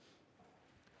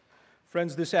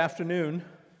Friends, this afternoon,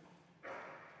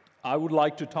 I would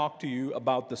like to talk to you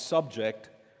about the subject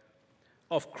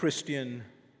of Christian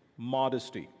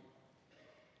modesty.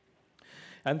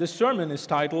 And this sermon is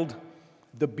titled,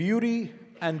 "The Beauty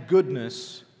and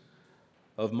Goodness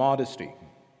of Modesty."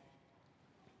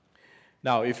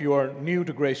 Now, if you are new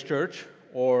to Grace Church,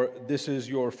 or this is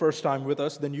your first time with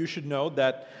us, then you should know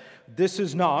that this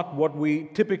is not what we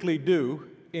typically do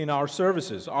in our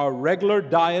services. Our regular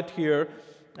diet here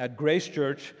at Grace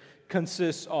Church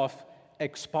consists of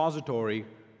expository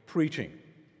preaching.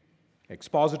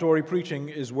 Expository preaching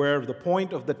is where the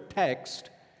point of the text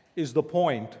is the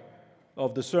point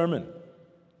of the sermon.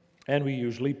 And we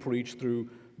usually preach through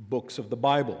books of the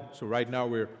Bible. So right now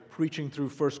we're preaching through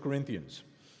 1 Corinthians.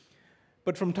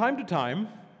 But from time to time,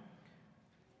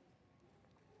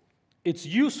 it's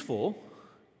useful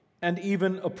and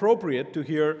even appropriate to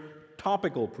hear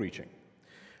topical preaching.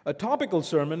 A topical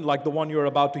sermon, like the one you're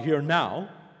about to hear now,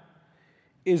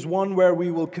 is one where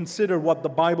we will consider what the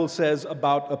Bible says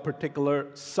about a particular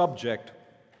subject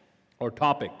or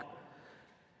topic.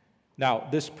 Now,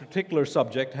 this particular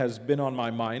subject has been on my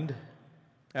mind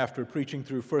after preaching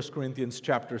through 1 Corinthians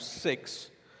chapter 6,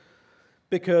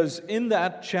 because in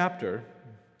that chapter,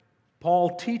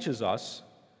 Paul teaches us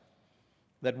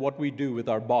that what we do with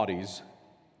our bodies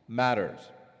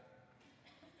matters.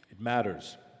 It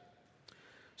matters.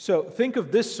 So think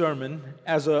of this sermon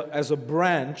as a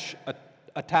branch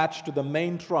attached to the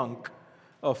main trunk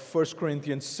of 1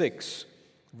 Corinthians 6,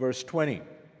 verse 20.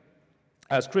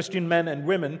 As Christian men and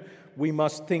women, we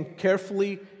must think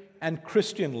carefully and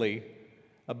Christianly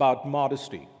about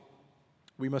modesty.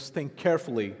 We must think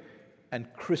carefully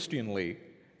and Christianly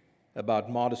about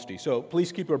modesty. So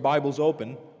please keep your Bibles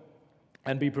open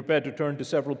and be prepared to turn to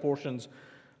several portions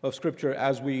of Scripture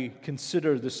as we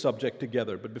consider this subject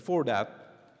together. But before that,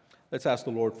 let's ask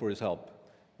the Lord for His help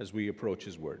as we approach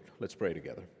His Word. Let's pray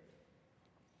together.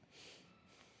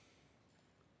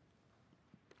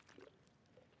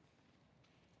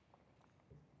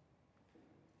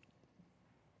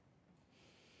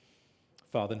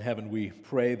 Father in heaven, we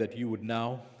pray that you would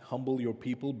now humble your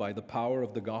people by the power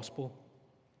of the gospel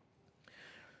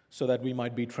so that we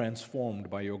might be transformed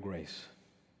by your grace.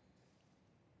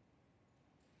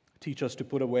 Teach us to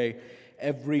put away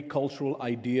every cultural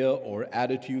idea or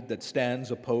attitude that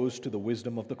stands opposed to the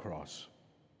wisdom of the cross.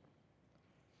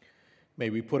 May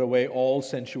we put away all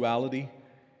sensuality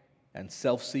and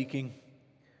self-seeking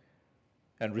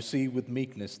and receive with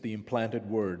meekness the implanted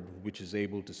word which is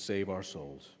able to save our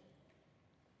souls.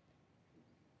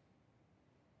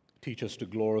 Teach us to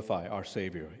glorify our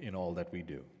Savior in all that we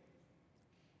do.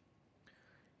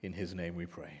 In His name we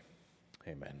pray.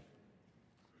 Amen.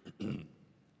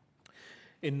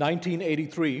 In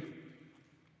 1983,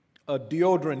 a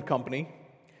deodorant company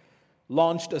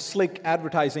launched a slick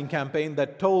advertising campaign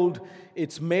that told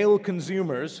its male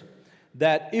consumers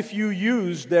that if you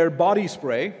used their body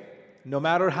spray, no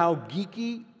matter how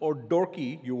geeky or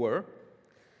dorky you were,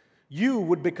 you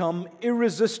would become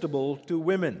irresistible to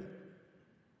women.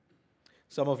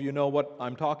 Some of you know what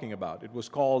I'm talking about. It was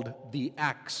called the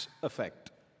Axe effect.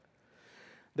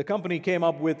 The company came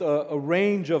up with a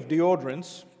range of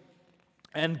deodorants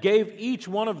and gave each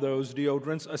one of those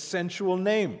deodorants a sensual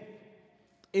name: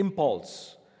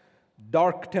 impulse,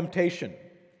 dark temptation,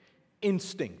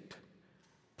 instinct,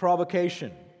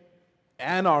 provocation,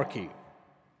 anarchy.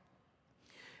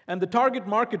 And the target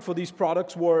market for these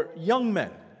products were young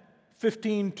men,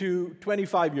 15 to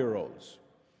 25-year-olds.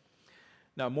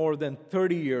 Now, more than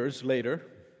 30 years later,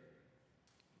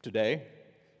 today,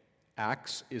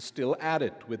 Axe is still at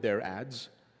it with their ads,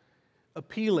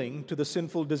 appealing to the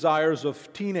sinful desires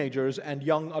of teenagers and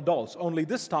young adults. Only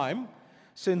this time,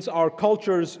 since our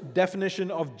culture's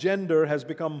definition of gender has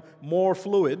become more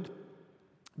fluid,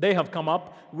 they have come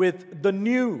up with the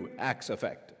new Axe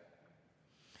effect.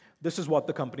 This is what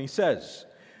the company says: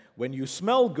 when you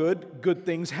smell good, good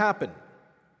things happen.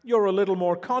 You're a little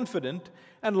more confident,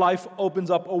 and life opens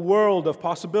up a world of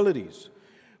possibilities.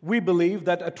 We believe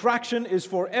that attraction is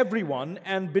for everyone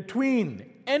and between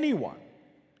anyone.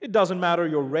 It doesn't matter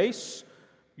your race,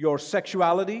 your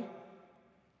sexuality,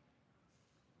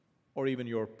 or even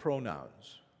your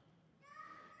pronouns.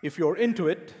 If you're into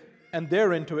it, and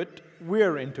they're into it,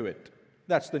 we're into it.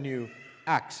 That's the new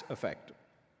Axe effect.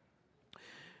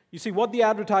 You see, what the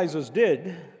advertisers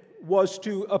did was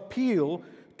to appeal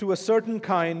to a certain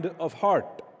kind of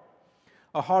heart,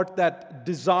 a heart that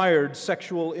desired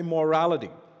sexual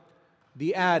immorality.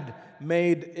 The ad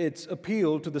made its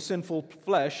appeal to the sinful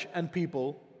flesh, and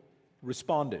people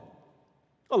responded.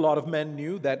 A lot of men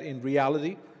knew that in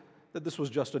reality that this was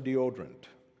just a deodorant.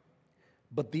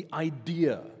 But the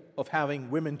idea of having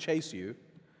women chase you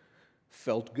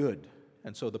felt good,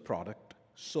 and so the product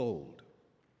sold.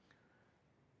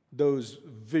 Those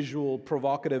visual,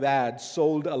 provocative ads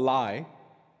sold a lie,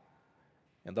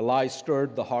 and the lie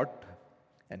stirred the heart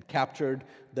and captured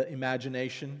the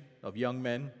imagination of young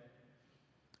men,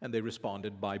 and they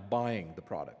responded by buying the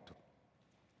product.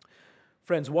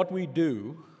 Friends, what we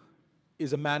do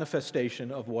is a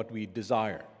manifestation of what we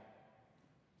desire.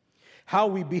 How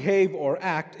we behave or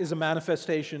act is a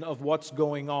manifestation of what's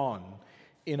going on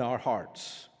in our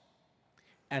hearts.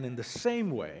 And in the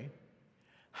same way,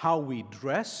 how we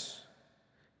dress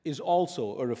is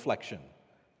also a reflection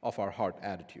of our heart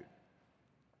attitude.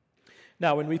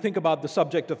 Now, when we think about the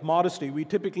subject of modesty, we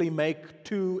typically make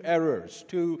two errors,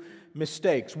 two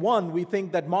mistakes. One, we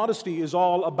think that modesty is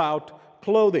all about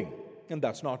clothing, and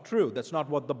that's not true. That's not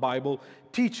what the Bible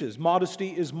teaches. Modesty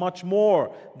is much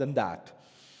more than that.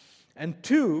 And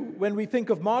two, when we think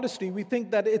of modesty, we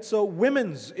think that it's a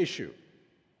women's issue,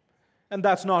 and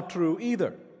that's not true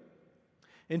either.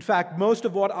 In fact, most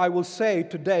of what I will say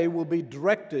today will be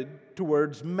directed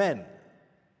towards men,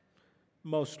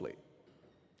 mostly.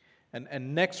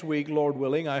 And next week, Lord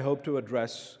willing, I hope to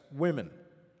address women.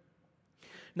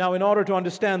 Now, in order to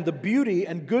understand the beauty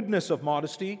and goodness of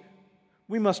modesty,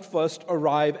 we must first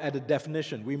arrive at a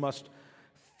definition. We must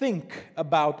think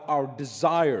about our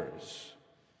desires.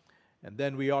 And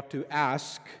then we ought to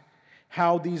ask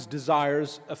how these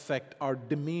desires affect our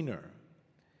demeanor,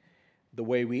 the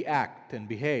way we act and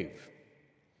behave.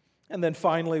 And then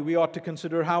finally, we ought to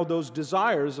consider how those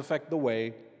desires affect the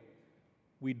way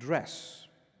we dress.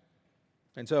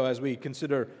 And so as we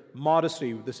consider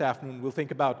modesty this afternoon, we'll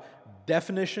think about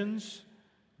definitions,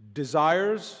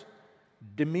 desires,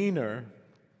 demeanor,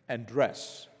 and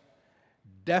dress.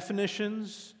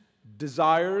 Definitions,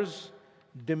 desires,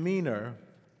 demeanor,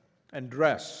 and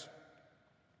dress.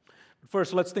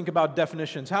 First, let's think about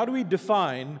definitions. How do we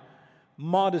define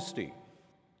modesty?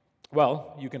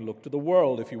 Well, you can look to the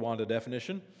world if you want a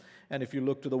definition. And if you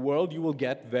look to the world, you will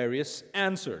get various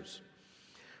answers.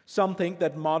 Some think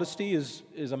that modesty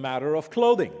is a matter of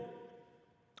clothing.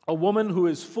 A woman who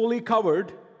is fully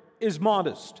covered is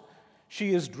modest.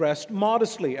 She is dressed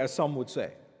modestly, as some would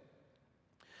say.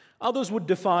 Others would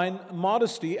define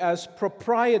modesty as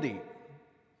propriety,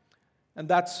 and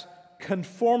that's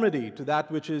conformity to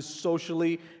that which is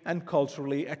socially and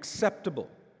culturally acceptable.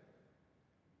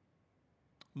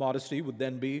 Modesty would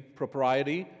then be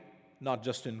propriety, not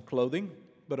just in clothing,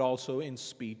 but also in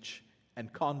speech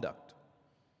and conduct.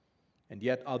 And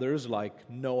yet others, like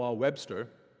Noah Webster,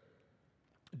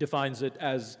 defines it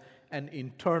as an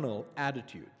internal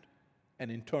attitude. An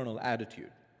internal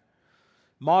attitude.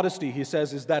 Modesty, he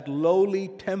says, is that lowly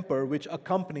temper which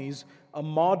accompanies a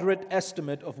moderate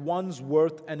estimate of one's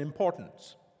worth and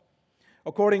importance.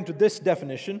 According to this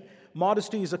definition,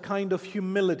 modesty is a kind of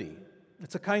humility.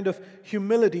 It's a kind of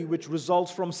humility which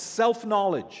results from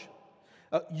self-knowledge.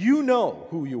 You know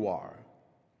who you are.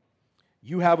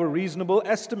 You have a reasonable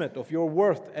estimate of your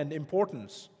worth and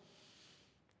importance.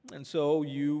 And so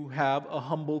you have a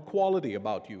humble quality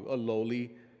about you, a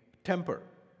lowly temper.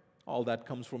 All that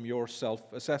comes from your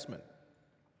self-assessment.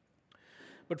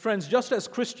 But friends, just as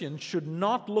Christians should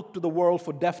not look to the world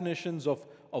for definitions of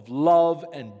love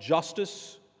and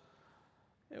justice,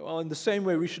 well, in the same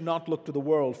way, we should not look to the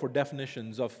world for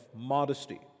definitions of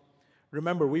modesty.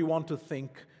 Remember, we want to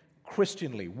think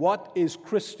Christianly. What is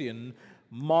Christian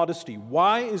modesty?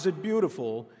 Why is it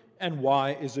beautiful, and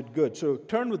why is it good? So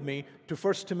turn with me to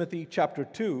 1 Timothy chapter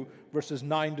 2, verses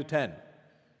 9 to 10.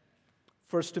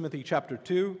 1 Timothy chapter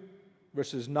 2,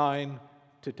 verses 9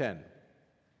 to 10.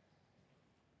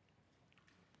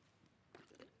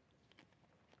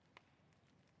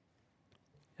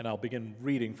 And I'll begin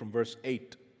reading from verse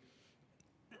 8.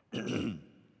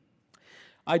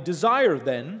 I desire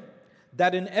then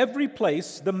that in every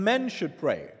place the men should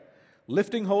pray,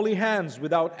 lifting holy hands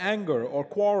without anger or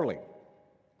quarreling.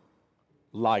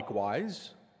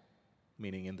 Likewise,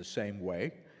 meaning in the same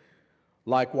way,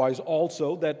 likewise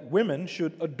also that women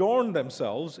should adorn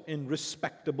themselves in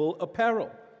respectable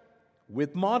apparel,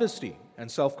 with modesty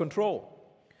and self-control,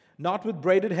 not with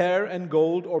braided hair and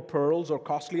gold or pearls or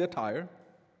costly attire,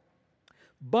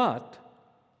 but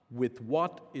with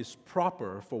what is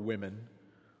proper for women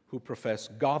who profess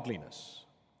godliness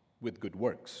with good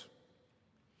works.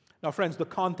 Now, friends, the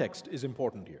context is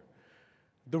important here.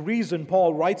 The reason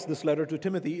Paul writes this letter to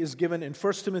Timothy is given in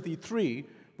 1 Timothy 3,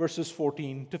 verses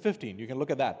 14 to 15. You can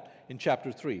look at that in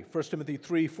chapter 3. 1 Timothy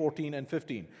 3, 14 and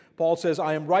 15. Paul says,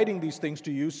 I am writing these things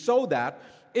to you so that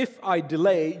if I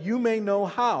delay, you may know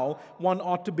how one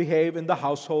ought to behave in the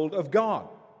household of God.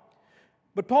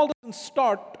 But Paul doesn't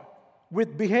start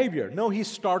with behavior. No, he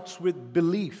starts with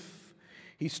belief.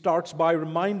 He starts by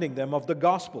reminding them of the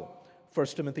gospel. 1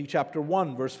 Timothy chapter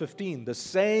 1, verse 15, the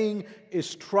saying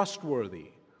is trustworthy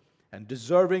and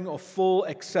deserving of full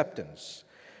acceptance,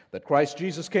 that Christ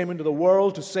Jesus came into the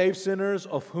world to save sinners,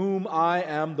 of whom I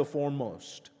am the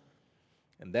foremost.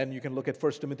 And then you can look at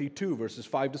 1 Timothy 2, verses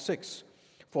 5 to 6.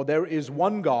 For there is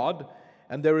one God,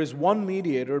 and there is one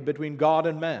mediator between God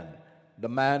and man, the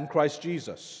man Christ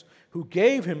Jesus, who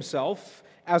gave himself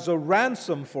as a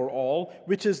ransom for all,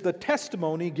 which is the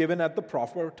testimony given at the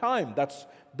proper time. That's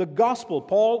the gospel.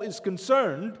 Paul is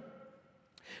concerned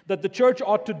that the church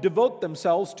ought to devote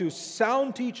themselves to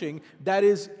sound teaching that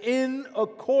is in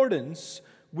accordance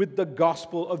with the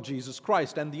gospel of Jesus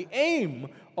Christ. And the aim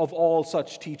of all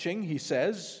such teaching, he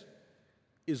says,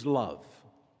 is love.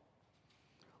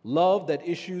 Love that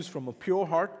issues from a pure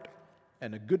heart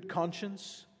and a good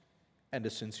conscience and a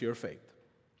sincere faith.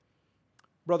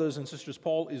 Brothers and sisters,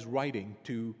 Paul is writing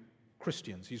to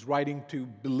Christians. He's writing to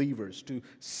believers, to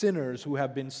sinners who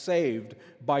have been saved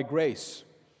by grace.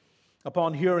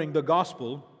 Upon hearing the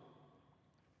gospel,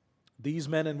 these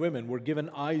men and women were given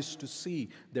eyes to see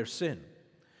their sin.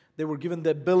 They were given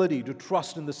the ability to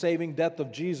trust in the saving death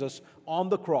of Jesus on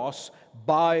the cross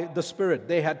by the Spirit.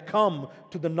 They had come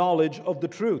to the knowledge of the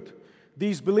truth.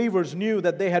 These believers knew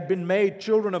that they had been made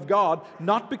children of God,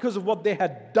 not because of what they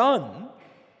had done,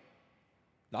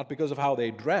 not because of how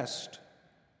they dressed,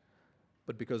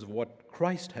 but because of what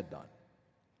Christ had done.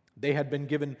 They had been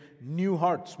given new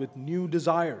hearts with new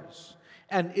desires.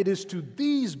 And it is to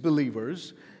these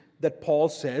believers that Paul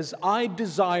says, I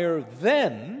desire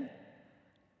then,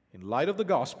 in light of the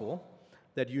gospel,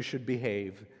 that you should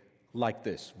behave like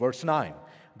this. Verse 9,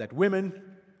 that women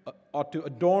ought to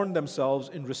adorn themselves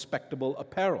in respectable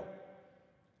apparel.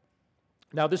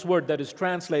 Now, this word that is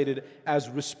translated as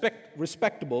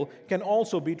respectable can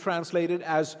also be translated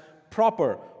as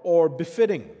proper or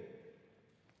befitting.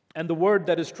 And the word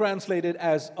that is translated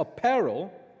as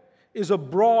apparel is a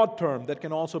broad term that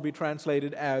can also be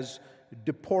translated as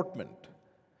deportment.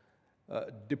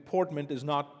 Deportment is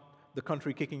not the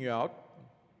country kicking you out.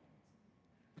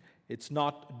 It's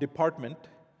not department.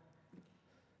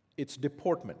 It's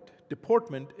deportment.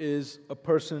 Deportment is a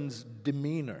person's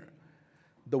demeanor,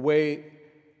 the way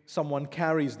someone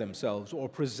carries themselves or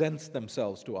presents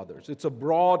themselves to others. It's a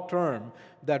broad term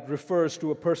that refers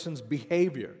to a person's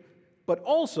behavior, but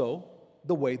also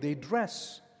the way they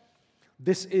dress.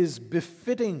 This is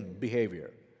befitting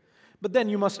behavior. But then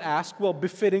you must ask, well,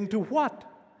 befitting to what?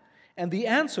 And the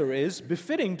answer is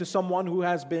befitting to someone who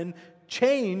has been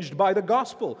changed by the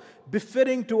gospel,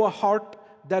 befitting to a heart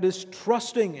that is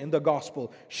trusting in the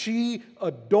gospel. She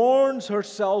adorns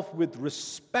herself with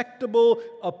respectable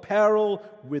apparel,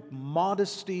 with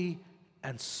modesty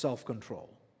and self-control,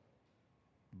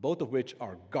 both of which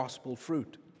are gospel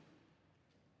fruit.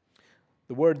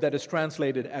 The word that is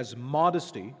translated as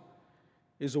modesty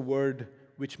is a word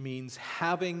which means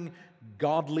having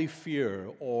godly fear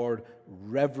or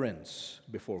reverence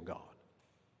before God.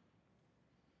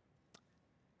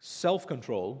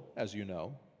 Self-control, as you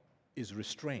know, is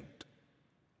restraint.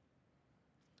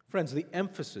 Friends, the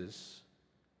emphasis,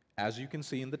 as you can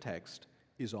see in the text,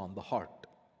 is on the heart.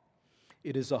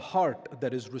 It is a heart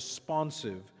that is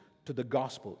responsive to the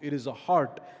gospel. It is a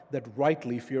heart that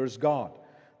rightly fears God.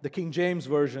 The King James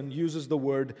Version uses the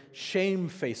word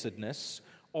shamefacedness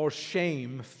or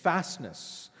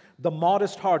shamefastness. The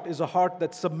modest heart is a heart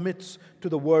that submits to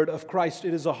the word of Christ.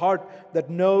 It is a heart that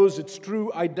knows its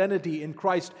true identity in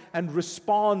Christ and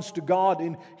responds to God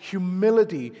in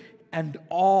humility and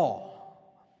awe.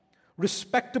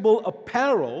 Respectable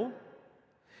apparel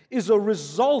is a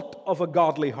result of a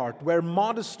godly heart where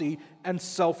modesty and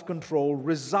self-control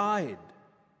reside.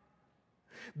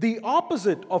 The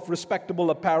opposite of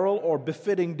respectable apparel or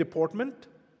befitting deportment,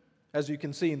 as you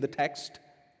can see in the text,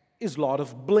 is a lot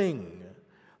of bling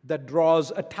that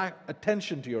draws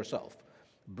attention to yourself.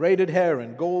 Braided hair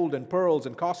and gold and pearls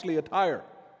and costly attire.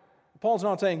 Paul's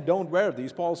not saying don't wear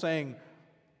these. Paul's saying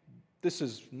this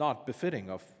is not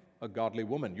befitting of a godly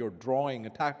woman. You're drawing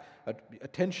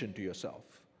attention to yourself.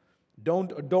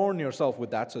 Don't adorn yourself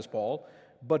with that, says Paul,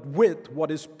 but with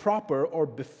what is proper or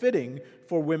befitting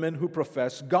for women who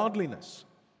profess godliness.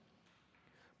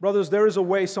 Brothers, there is a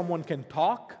way someone can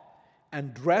talk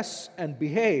and dress and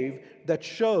behave that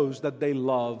shows that they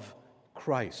love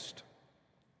Christ.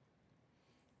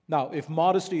 Now, if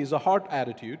modesty is a heart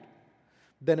attitude,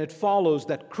 then it follows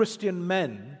that Christian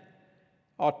men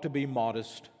ought to be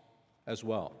modest as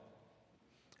well.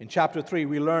 In chapter 3,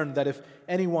 we learn that if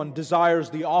anyone desires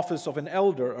the office of an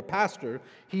elder or pastor,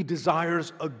 he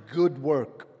desires a good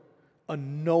work, a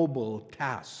noble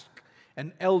task.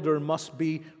 An elder must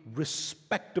be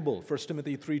respectable. 1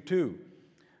 Timothy 3:2.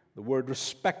 The word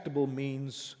respectable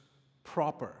means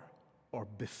proper or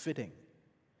befitting.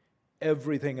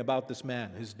 Everything about this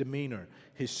man, his demeanor,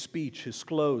 his speech, his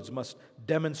clothes, must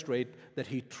demonstrate that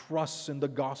he trusts in the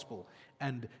gospel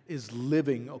and is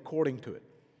living according to it.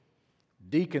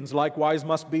 Deacons likewise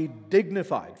must be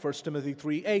dignified. 1 Timothy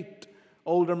 3:8.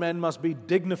 Older men must be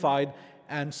dignified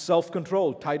and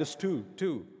self-controlled. Titus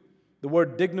 2:2. The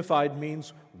word dignified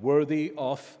means worthy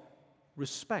of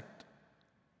respect.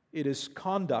 It is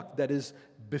conduct that is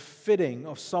befitting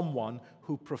of someone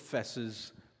who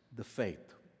professes the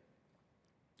faith.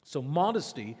 So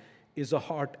modesty is a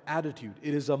heart attitude.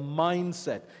 It is a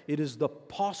mindset. It is the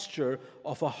posture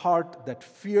of a heart that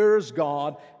fears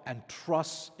God and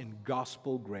trusts in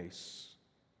gospel grace.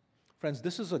 Friends,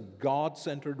 this is a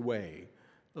God-centered way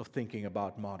of thinking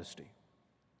about modesty.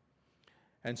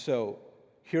 And so,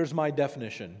 here's my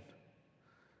definition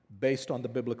based on the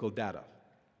biblical data.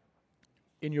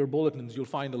 In your bulletins, you'll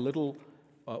find a little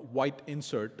white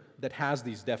insert that has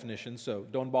these definitions, so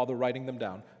don't bother writing them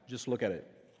down. Just look at it.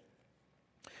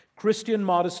 Christian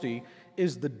modesty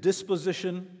is the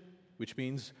disposition, which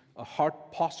means a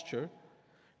heart posture.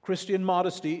 Christian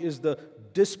modesty is the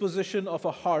disposition of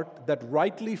a heart that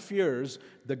rightly fears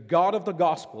the God of the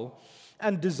gospel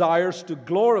and desires to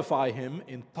glorify Him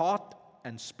in thought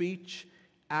and speech,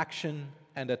 action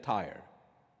and attire.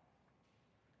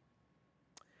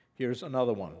 Here's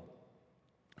another one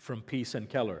from Peace and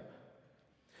Keller.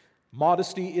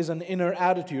 Modesty is an inner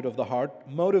attitude of the heart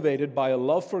motivated by a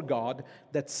love for God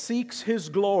that seeks His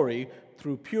glory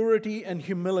through purity and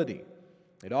humility.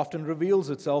 It often reveals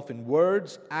itself in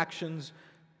words, actions,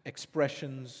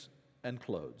 expressions, and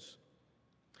clothes.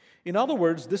 In other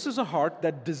words, this is a heart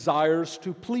that desires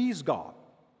to please God.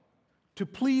 To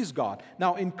please God.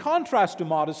 Now, in contrast to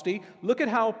modesty, look at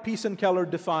how Peace and Keller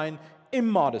define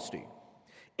immodesty.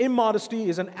 Immodesty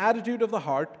is an attitude of the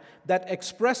heart that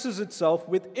expresses itself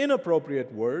with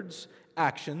inappropriate words,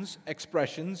 actions,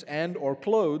 expressions, and or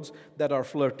clothes that are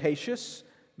flirtatious,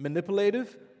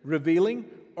 manipulative, revealing,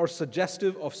 or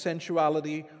suggestive of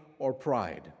sensuality or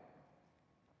pride.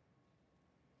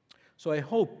 So I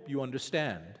hope you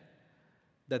understand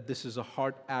that this is a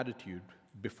heart attitude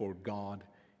before God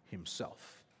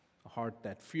Himself, a heart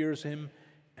that fears Him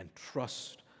and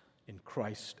trusts in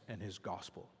Christ and His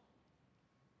gospel.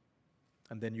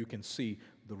 And then you can see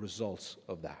the results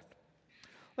of that.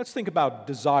 Let's think about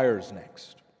desires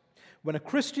next. When a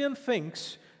Christian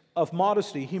thinks of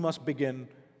modesty, he must begin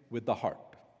with the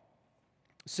heart.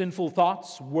 Sinful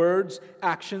thoughts, words,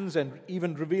 actions, and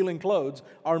even revealing clothes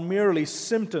are merely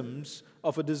symptoms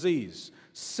of a disease,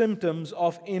 symptoms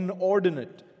of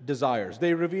inordinate desires.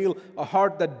 They reveal a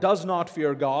heart that does not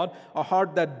fear God, a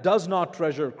heart that does not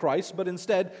treasure Christ, but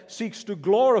instead seeks to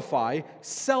glorify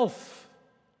self.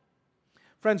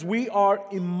 Friends, we are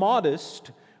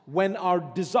immodest when our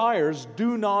desires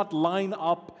do not line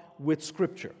up with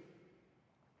Scripture.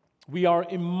 We are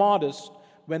immodest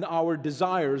when our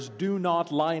desires do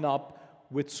not line up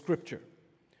with Scripture.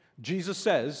 Jesus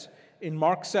says in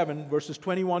Mark 7, verses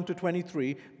 21 to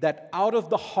 23, that out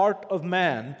of the heart of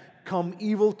man come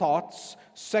evil thoughts,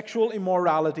 sexual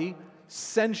immorality,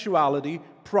 sensuality,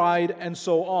 pride, and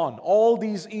so on. All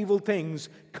these evil things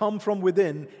come from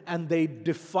within and they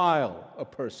defile a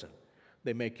person.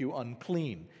 They make you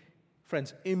unclean.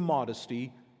 Friends,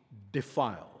 immodesty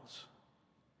defiles.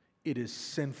 It is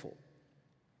sinful.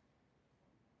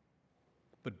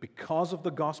 But because of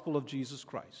the gospel of Jesus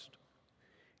Christ,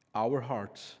 our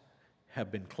hearts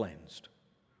have been cleansed.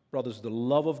 Brothers, the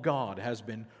love of God has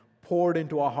been poured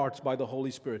into our hearts by the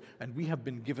Holy Spirit, and we have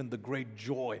been given the great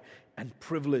joy and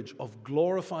privilege of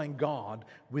glorifying God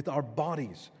with our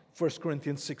bodies. 1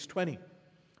 Corinthians 6:20.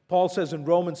 Paul says in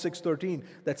Romans 6:13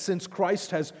 that since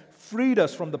Christ has freed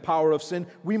us from the power of sin,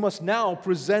 we must now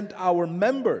present our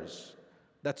members,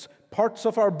 that's parts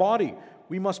of our body,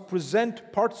 we must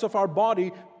present parts of our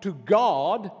body to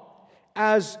God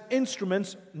as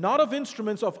instruments, not of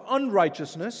instruments of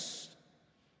unrighteousness,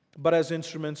 but as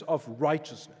instruments of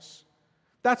righteousness.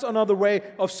 That's another way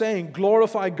of saying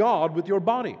glorify God with your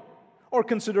body. Or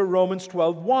consider Romans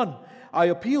 12:1. I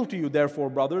appeal to you, therefore,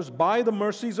 brothers, by the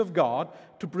mercies of God,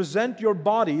 to present your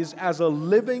bodies as a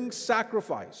living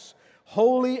sacrifice,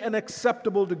 holy and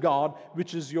acceptable to God,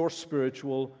 which is your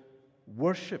spiritual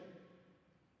worship.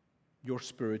 Your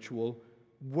spiritual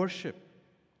worship.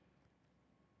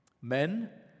 Men,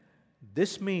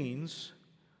 this means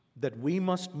that we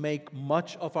must make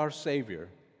much of our Savior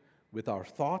with our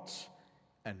thoughts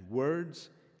and words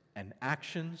and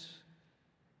actions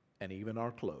and even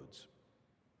our clothes.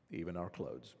 Even our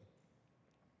clothes.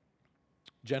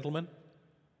 Gentlemen,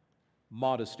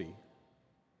 modesty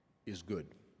is good.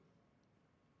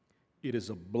 It is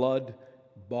a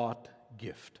blood-bought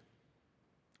gift.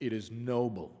 It is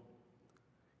noble.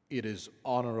 It is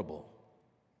honorable.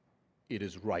 It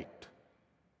is right.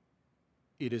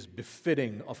 It is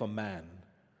befitting of a man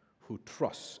who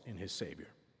trusts in his Savior.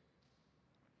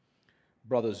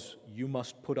 Brothers, you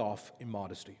must put off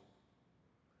immodesty.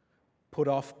 Put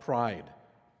off pride.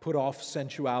 Put off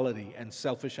sensuality and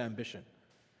selfish ambition.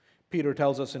 Peter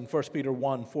tells us in 1 Peter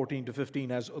 1,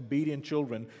 14-15, as obedient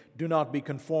children, do not be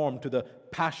conformed to the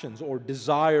passions or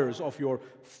desires of your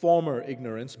former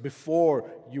ignorance before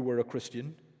you were a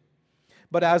Christian.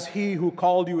 But as he who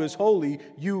called you is holy,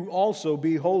 you also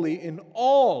be holy in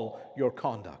all your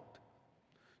conduct.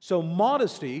 So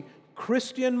modesty,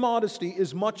 Christian modesty,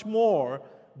 is much more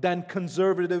than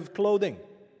conservative clothing.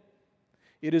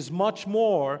 It is much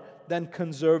more than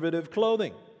conservative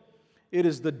clothing. It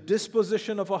is the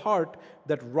disposition of a heart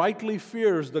that rightly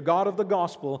fears the God of the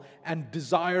gospel and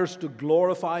desires to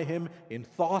glorify Him in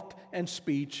thought and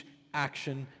speech,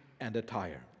 action and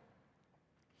attire.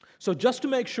 So just to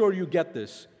make sure you get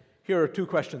this, here are two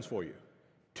questions for you.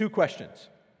 Two questions.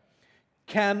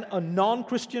 Can a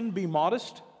non-Christian be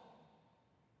modest?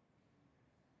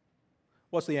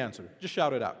 What's the answer? Just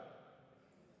shout it out.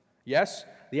 Yes?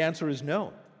 The answer is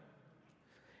no.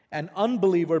 An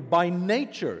unbeliever by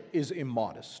nature is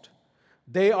immodest.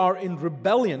 They are in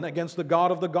rebellion against the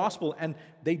God of the gospel, and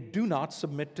they do not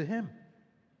submit to Him.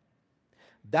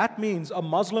 That means a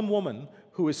Muslim woman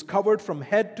who is covered from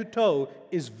head to toe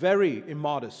is very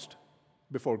immodest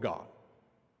before God.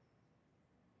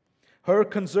 Her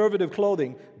conservative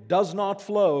clothing does not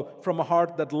flow from a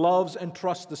heart that loves and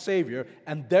trusts the Savior,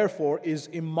 and therefore is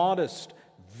immodest,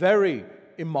 very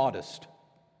immodest.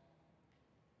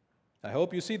 I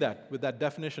hope you see that with that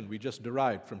definition we just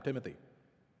derived from Timothy.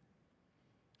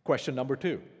 Question number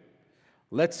 2.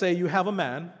 Let's say you have a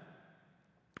man,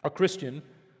 a Christian,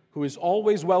 who is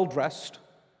always well-dressed,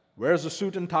 wears a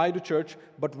suit and tie to church,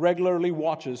 but regularly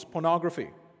watches pornography.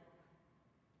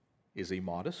 Is he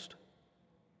modest?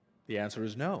 The answer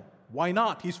is no. Why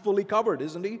not? He's fully covered,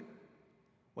 isn't he?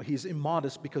 Well, he's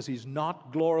immodest because he's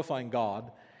not glorifying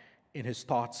God in his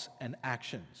thoughts and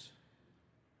actions.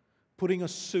 Putting a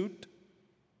suit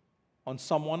on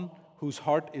someone whose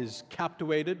heart is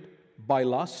captivated by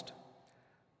lust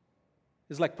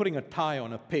is like putting a tie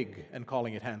on a pig and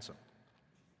calling it handsome.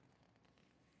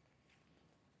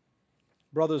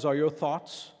 Brothers, are your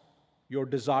thoughts, your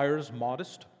desires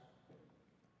modest?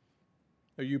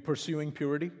 Are you pursuing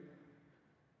purity?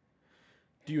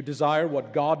 Do you desire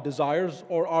what God desires,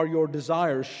 or are your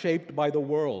desires shaped by the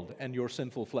world and your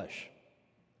sinful flesh?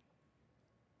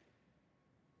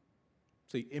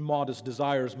 See, immodest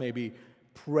desires may be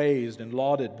praised and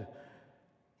lauded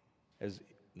as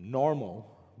normal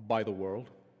by the world.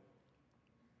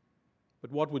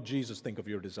 But what would Jesus think of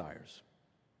your desires?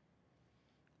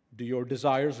 Do your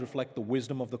desires reflect the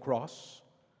wisdom of the cross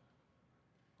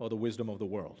or the wisdom of the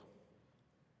world?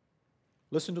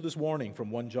 Listen to this warning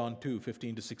from 1 John 2,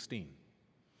 15-16.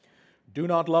 Do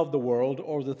not love the world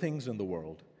or the things in the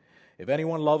world. If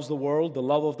anyone loves the world, the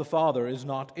love of the Father is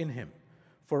not in him.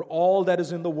 For all that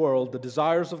is in the world, the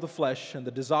desires of the flesh and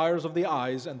the desires of the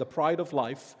eyes and the pride of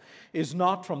life, is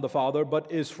not from the Father,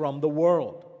 but is from the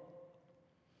world.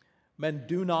 Men,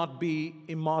 do not be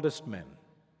immodest men.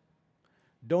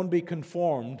 Don't be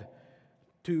conformed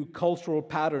to cultural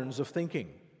patterns of thinking.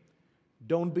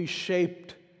 Don't be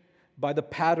shaped by the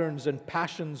patterns and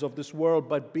passions of this world,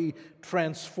 but be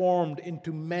transformed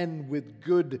into men with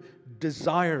good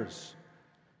desires,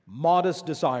 modest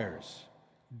desires.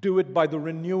 Do it by the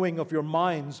renewing of your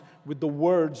minds with the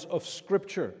words of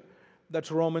Scripture.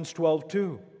 That's Romans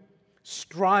 12:2.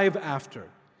 Strive after,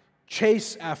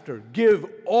 chase after, give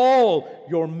all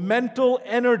your mental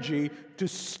energy to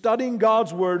studying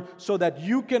God's Word so that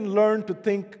you can learn to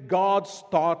think God's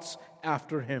thoughts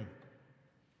after Him.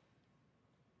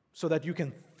 So that you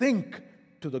can think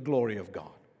to the glory of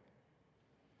God.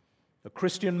 A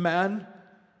Christian man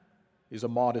is a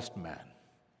modest man.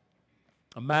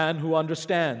 A man who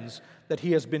understands that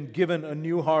he has been given a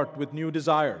new heart with new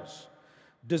desires.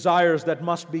 Desires that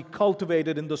must be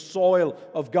cultivated in the soil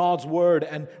of God's Word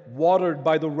and watered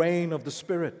by the rain of the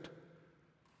Spirit.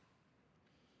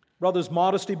 Brothers,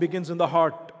 modesty begins in the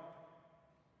heart,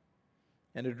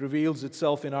 and it reveals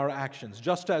itself in our actions.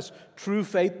 Just as true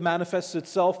faith manifests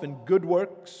itself in good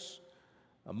works,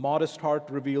 a modest heart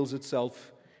reveals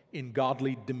itself in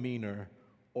godly demeanor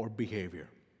or behavior.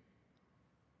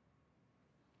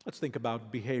 Let's think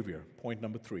about behavior, point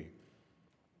number 3.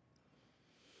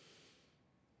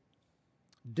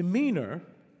 Demeanor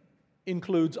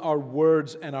includes our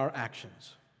words and our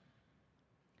actions.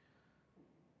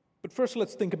 But first,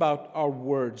 let's think about our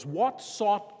words. What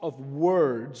sort of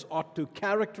words ought to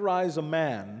characterize a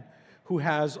man who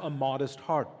has a modest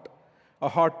heart, a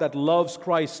heart that loves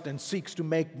Christ and seeks to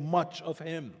make much of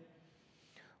Him?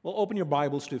 Well, open your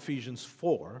Bibles to Ephesians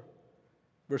 4,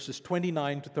 verses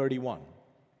 29 to 31.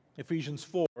 Ephesians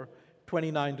 4,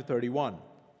 29 to 31.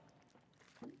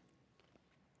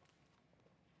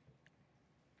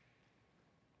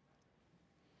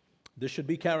 This should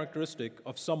be characteristic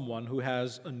of someone who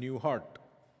has a new heart.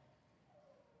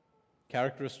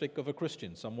 Characteristic of a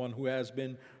Christian, someone who has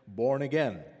been born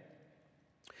again.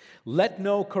 Let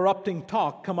no corrupting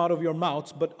talk come out of your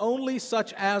mouths, but only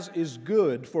such as is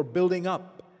good for building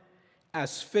up,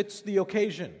 as fits the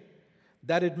occasion,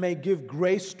 that it may give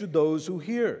grace to those who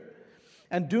hear.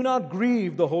 And do not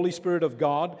grieve the Holy Spirit of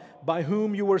God, by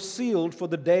whom you were sealed for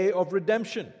the day of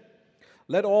redemption.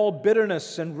 Let all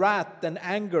bitterness and wrath and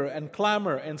anger and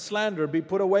clamor and slander be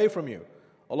put away from you,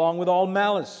 along with all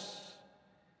malice.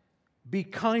 Be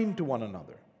kind to one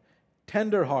another,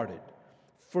 tender-hearted,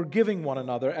 forgiving one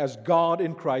another as God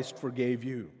in Christ forgave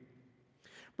you.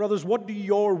 Brothers, what do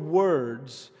your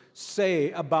words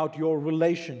say about your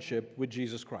relationship with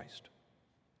Jesus Christ?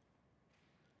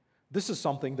 This is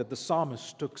something that the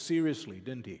psalmist took seriously,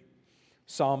 didn't he?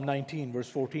 Psalm 19, verse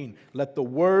 14, let the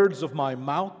words of my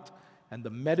mouth and the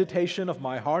meditation of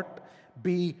my heart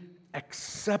be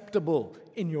acceptable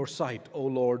in your sight, O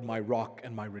Lord, my rock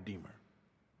and my redeemer.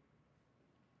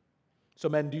 So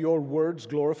men, do your words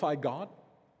glorify God?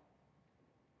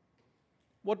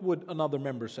 What would another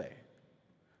member say?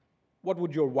 What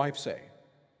would your wife say?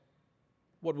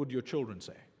 What would your children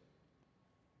say?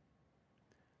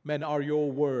 Men, are your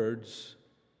words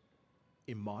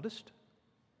immodest?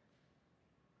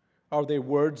 Are they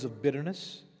words of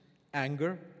bitterness,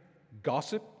 anger,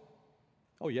 gossip?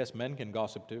 Oh yes, men can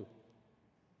gossip too.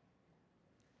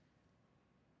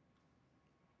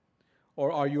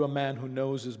 Or are you a man who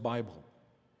knows his Bible,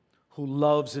 who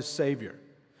loves his Savior,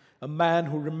 a man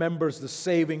who remembers the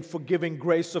saving, forgiving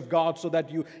grace of God, so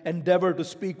that you endeavor to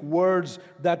speak words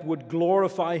that would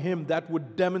glorify Him, that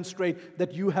would demonstrate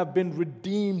that you have been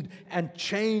redeemed and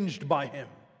changed by Him?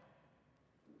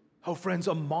 Oh friends,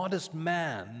 a modest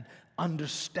man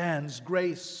understands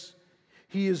grace.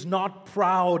 He is not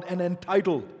proud and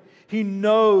entitled. He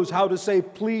knows how to say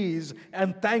please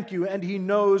and thank you, and he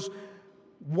knows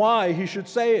why he should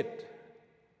say it.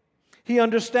 He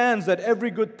understands that every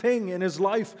good thing in his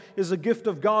life is a gift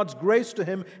of God's grace to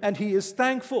him, and he is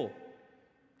thankful.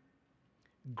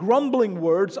 Grumbling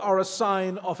words are a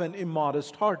sign of an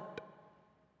immodest heart.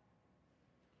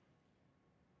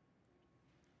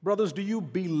 Brothers, do you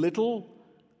belittle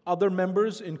other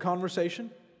members in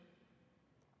conversation?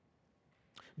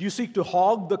 Do you seek to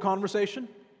hog the conversation?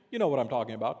 You know what I'm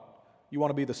talking about. You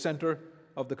want to be the center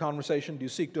of the conversation. Do you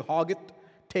seek to hog it,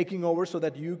 taking over so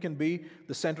that you can be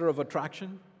the center of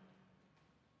attraction?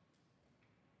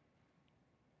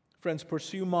 Friends,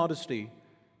 pursue modesty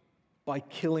by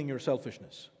killing your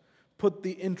selfishness. Put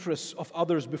the interests of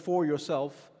others before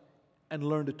yourself and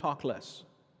learn to talk less.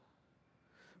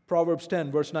 Proverbs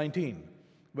 10, verse 19.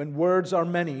 When words are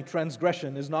many,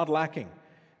 transgression is not lacking,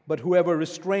 but whoever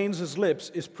restrains his lips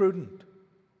is prudent.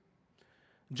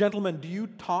 Gentlemen, do you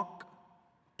talk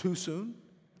too soon?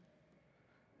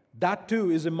 That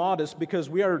too is immodest, because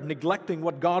we are neglecting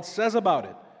what God says about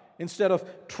it instead of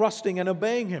trusting and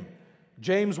obeying Him.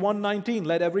 James 1:19,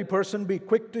 let every person be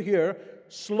quick to hear,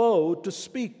 slow to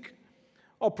speak.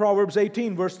 Or Proverbs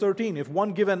 18, verse 13, if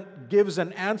one gives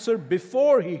an answer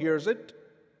before he hears it,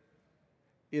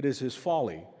 it is his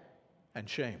folly and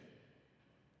shame.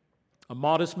 A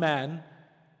modest man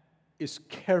is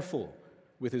careful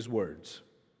with his words,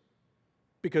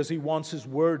 because he wants his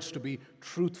words to be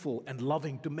truthful and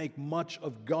loving, to make much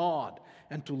of God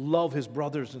and to love his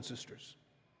brothers and sisters.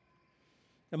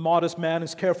 A modest man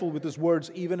is careful with his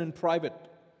words even in private.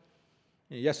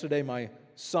 Yesterday, my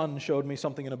son showed me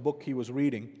something in a book he was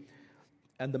reading,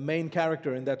 and the main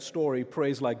character in that story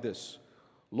prays like this: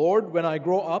 Lord, when I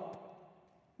grow up,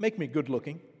 make me good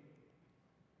looking.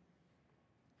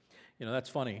 You know, that's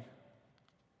funny,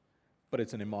 but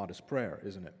it's an immodest prayer,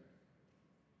 isn't it?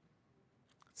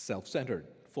 Self-centered,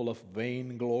 full of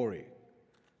vain glory.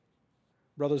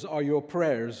 Brothers, are your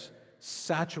prayers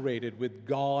saturated with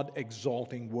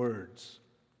God-exalting words?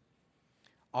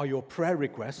 Are your prayer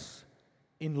requests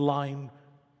in line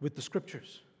with the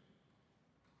Scriptures?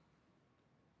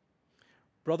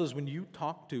 Brothers, when you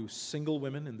talk to single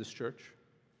women in this church,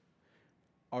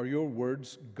 are your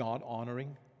words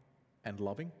God-honoring and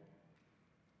loving?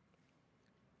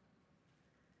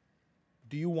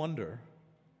 Do you wonder,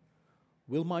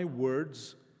 will my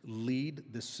words lead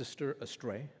this sister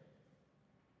astray?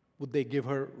 Would they give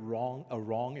her a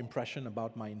wrong impression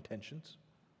about my intentions?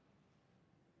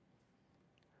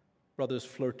 Brothers,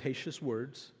 flirtatious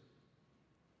words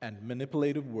and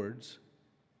manipulative words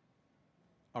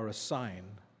are a sign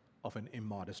of an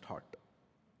immodest heart.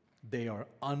 They are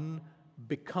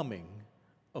unbecoming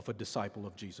of a disciple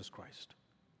of Jesus Christ.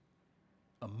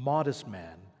 A modest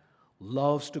man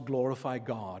loves to glorify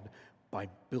God by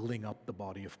building up the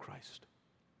body of Christ.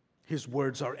 His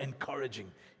words are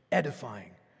encouraging, edifying.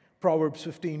 Proverbs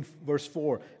 15, verse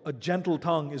 4, a gentle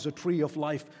tongue is a tree of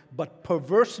life, but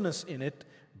perverseness in it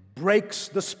breaks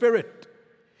the spirit.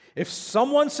 If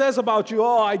someone says about you,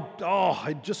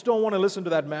 I just don't want to listen to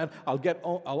that man,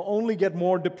 I'll only get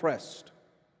more depressed.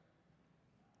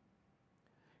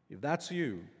 If that's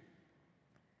you,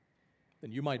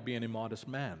 then you might be an immodest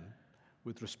man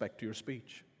with respect to your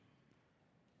speech.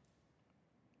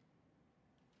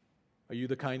 Are you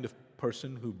the kind of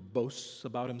person who boasts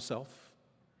about himself,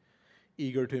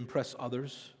 eager to impress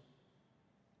others?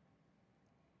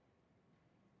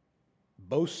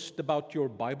 Boast about your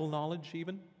Bible knowledge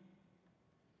even?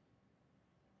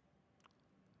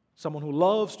 Someone who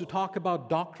loves to talk about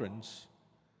doctrines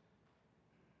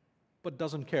but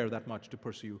doesn't care that much to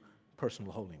pursue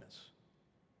personal holiness?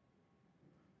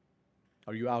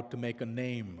 Are you out to make a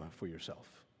name for yourself?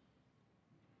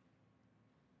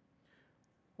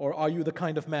 Or are you the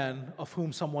kind of man of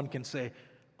whom someone can say,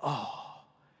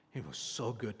 it was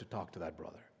so good to talk to that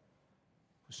brother.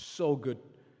 It was so good,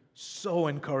 so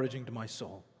encouraging to my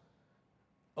soul.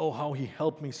 Oh, how he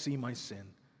helped me see my sin.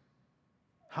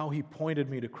 How he pointed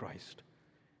me to Christ.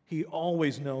 He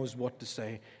always knows what to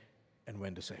say and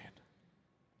when to say it.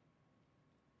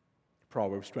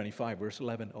 Proverbs 25, verse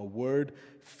 11, a word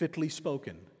fitly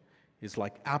spoken is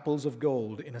like apples of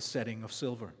gold in a setting of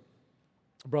silver.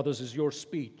 Brothers, is your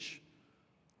speech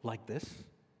like this?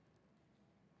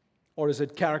 Or is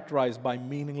it characterized by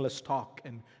meaningless talk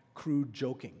and crude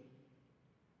joking?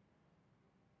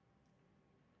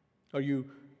 Are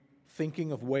you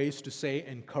thinking of ways to say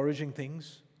encouraging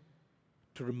things,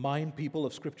 to remind people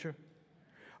of Scripture?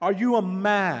 Are you a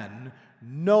man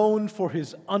known for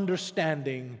his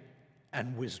understanding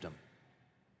and wisdom?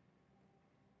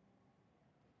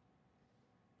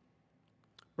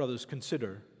 Brothers,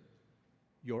 consider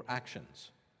your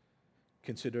actions.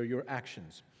 Consider your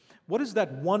actions. What is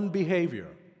that one behavior?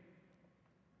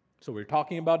 So we're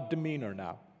talking about demeanor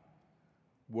now.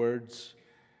 Words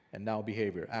and now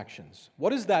behavior, actions.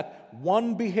 What is that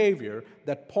one behavior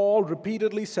that Paul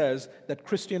repeatedly says that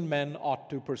Christian men ought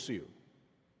to pursue?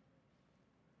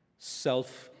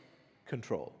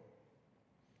 Self-control.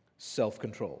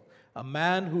 Self-control. A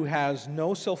man who has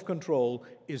no self-control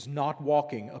is not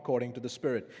walking according to the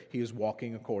Spirit. He is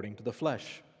walking according to the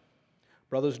flesh.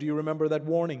 Brothers, do you remember that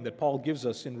warning that Paul gives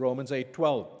us in Romans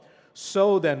 8:12?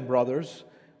 So then, brothers,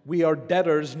 we are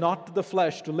debtors not to the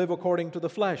flesh to live according to the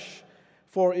flesh.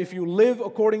 For if you live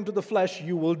according to the flesh,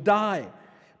 you will die.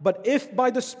 But if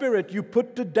by the Spirit you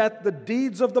put to death the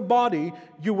deeds of the body,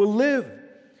 you will live.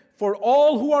 For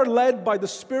all who are led by the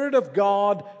Spirit of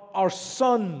God are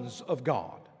sons of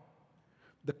God.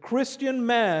 The Christian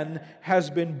man has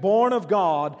been born of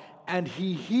God, and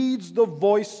he heeds the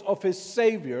voice of his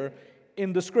Savior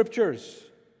in the Scriptures.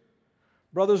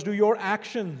 Brothers, do your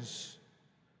actions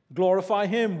glorify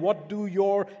Him? What do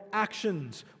your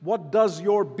actions, what does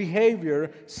your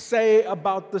behavior say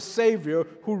about the Savior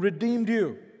who redeemed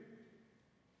you?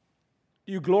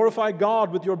 Do you glorify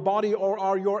God with your body, or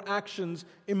are your actions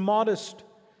immodest?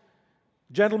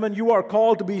 Gentlemen, you are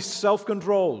called to be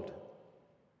self-controlled,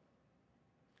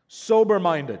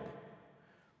 sober-minded,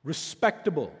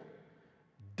 respectable,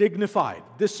 dignified.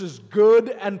 This is good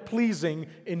and pleasing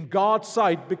in God's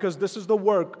sight because this is the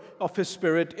work of His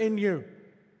Spirit in you.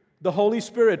 The Holy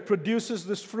Spirit produces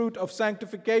this fruit of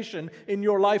sanctification in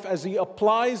your life as He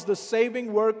applies the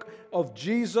saving work of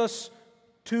Jesus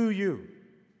to you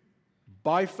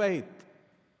by faith.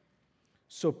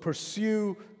 So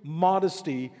pursue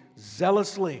modesty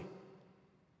zealously.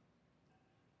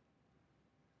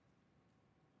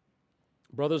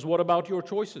 Brothers, what about your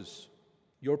choices?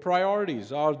 Your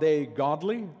priorities, are they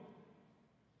godly?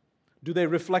 Do they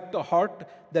reflect a heart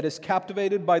that is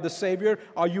captivated by the Savior?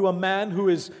 Are you a man who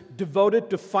is devoted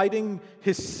to fighting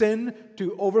his sin,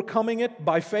 to overcoming it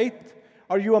by faith?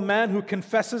 Are you a man who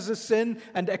confesses his sin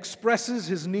and expresses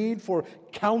his need for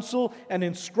counsel and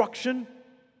instruction?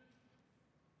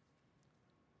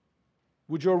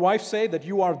 Would your wife say that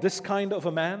you are this kind of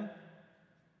a man?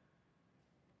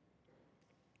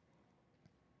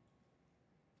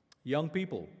 Young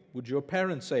people, Would your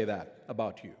parents say that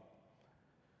about you?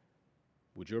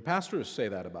 Would your pastors say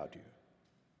that about you?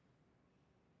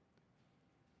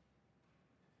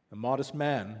 A modest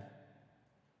man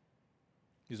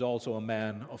is also a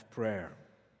man of prayer,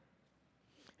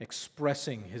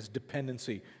 expressing his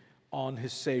dependency on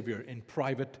his Savior in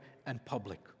private and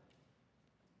public.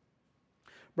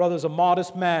 Brothers, a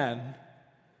modest man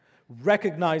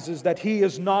recognizes that he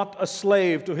is not a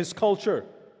slave to his culture.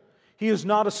 He is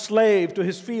not a slave to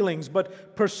his feelings,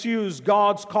 but pursues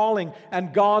God's calling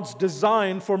and God's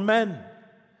design for men.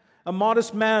 A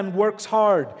modest man works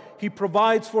hard. He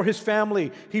provides for his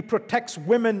family. He protects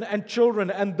women and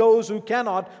children and those who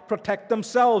cannot protect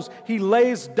themselves. He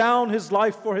lays down his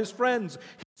life for his friends.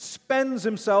 He spends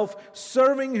himself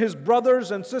serving his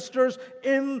brothers and sisters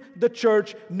in the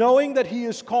church, knowing that he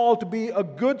is called to be a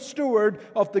good steward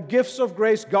of the gifts of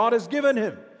grace God has given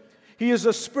him. He is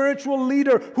a spiritual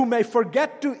leader who may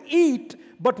forget to eat,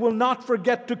 but will not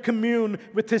forget to commune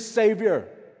with his Savior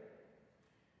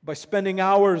by spending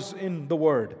hours in the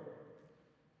Word,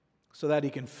 so that he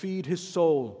can feed his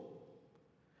soul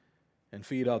and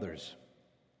feed others.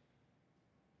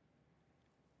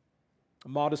 A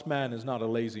modest man is not a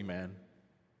lazy man,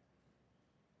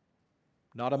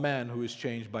 not a man who is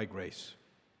changed by grace.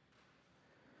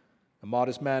 A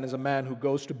modest man is a man who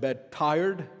goes to bed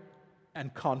tired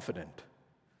and confident,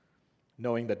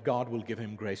 knowing that God will give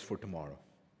him grace for tomorrow.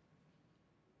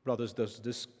 Brothers, does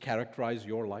this characterize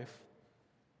your life?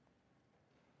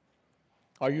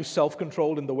 Are you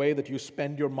self-controlled in the way that you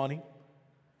spend your money?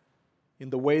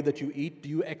 In the way that you eat? Do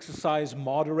you exercise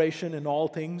moderation in all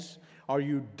things? Are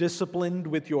you disciplined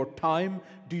with your time?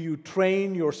 Do you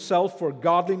train yourself for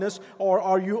godliness? Or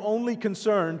are you only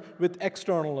concerned with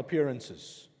external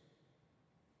appearances?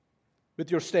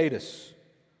 With your status,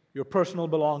 your personal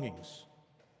belongings,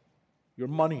 your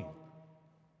money?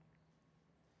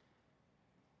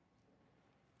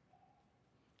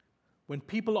 When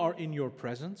people are in your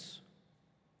presence,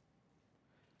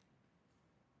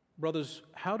 brothers,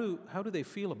 how do they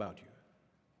feel about you?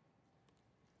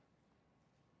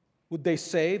 Would they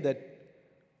say that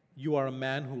you are a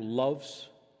man who loves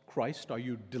Christ? Are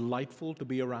you delightful to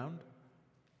be around?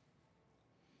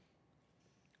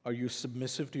 Are you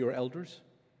submissive to your elders?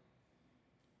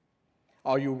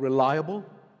 Are you reliable?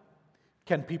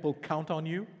 Can people count on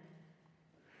you?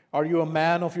 Are you a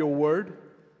man of your word?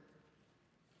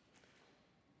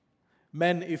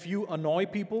 Men, if you annoy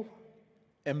people,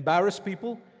 embarrass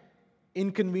people,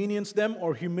 inconvenience them,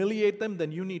 or humiliate them,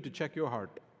 then you need to check your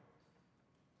heart.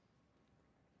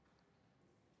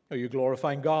 Are you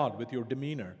glorifying God with your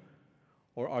demeanor,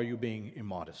 or are you being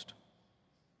immodest?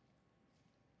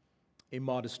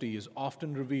 Immodesty is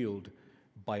often revealed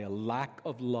by a lack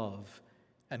of love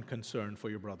and concern for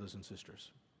your brothers and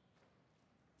sisters.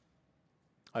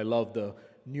 I love the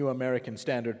New American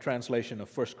Standard Translation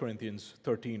of 1 Corinthians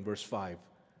 13, verse 5.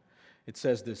 It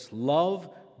says this: love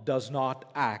does not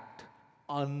act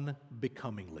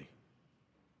unbecomingly.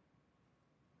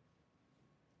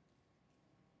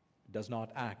 It does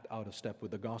not act out of step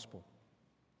with the gospel.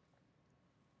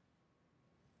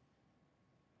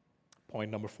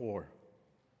 Point number 4,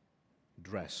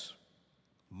 dress.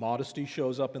 Modesty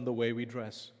shows up in the way we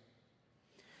dress.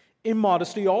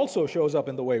 Immodesty also shows up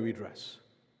in the way we dress.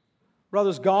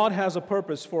 Brothers, God has a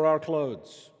purpose for our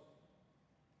clothes.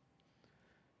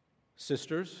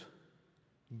 Sisters,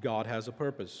 God has a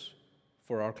purpose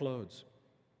for our clothes.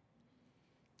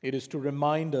 It is to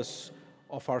remind us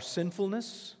of our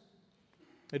sinfulness.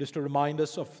 It is to remind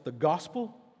us of the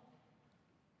gospel.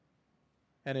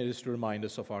 And it is to remind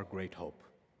us of our great hope.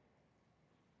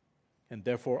 And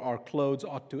therefore, our clothes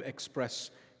ought to express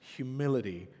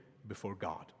humility before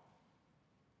God.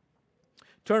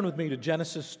 Turn with me to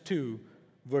Genesis 2,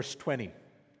 verse 20.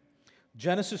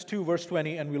 Genesis 2, verse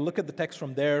 20, and we'll look at the text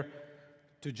from there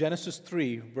to Genesis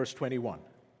 3, verse 21.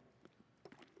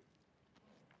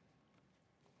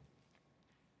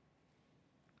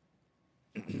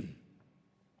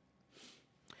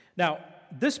 Now,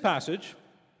 this passage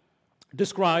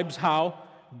describes how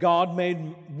God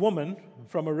made woman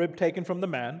from a rib taken from the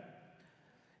man,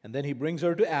 and then he brings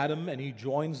her to Adam and he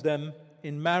joins them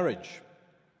in marriage.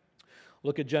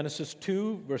 Look at Genesis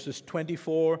 2, verses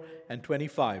 24 and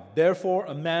 25. Therefore,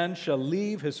 a man shall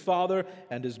leave his father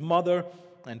and his mother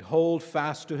and hold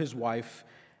fast to his wife,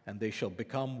 and they shall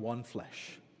become one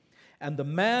flesh. And the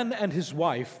man and his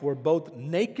wife were both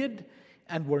naked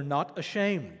and were not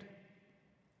ashamed.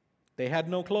 They had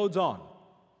no clothes on.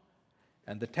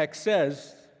 And the text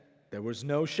says there was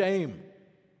no shame.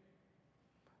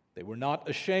 They were not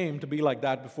ashamed to be like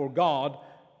that before God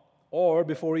or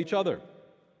before each other.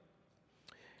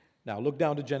 Now look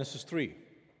down to Genesis 3.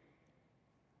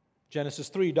 Genesis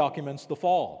 3 documents the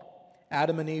fall.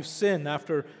 Adam and Eve sin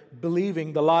after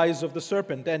believing the lies of the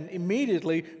serpent. And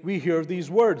immediately we hear these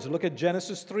words. Look at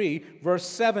Genesis 3, verse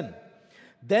 7.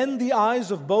 Then the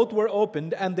eyes of both were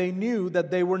opened, and they knew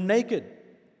that they were naked.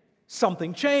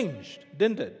 Something changed,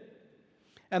 didn't it?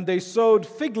 And they sewed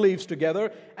fig leaves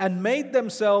together and made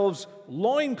themselves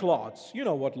loincloths. You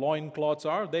know what loincloths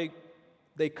are.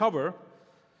 They cover,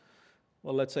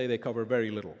 well, let's say they cover very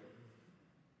little.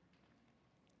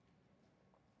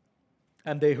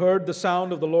 And they heard the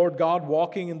sound of the Lord God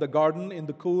walking in the garden in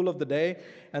the cool of the day,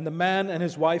 and the man and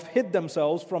his wife hid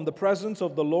themselves from the presence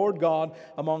of the Lord God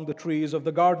among the trees of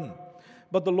the garden.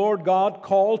 But the Lord God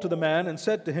called to the man and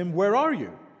said to him, "Where are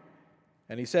you?"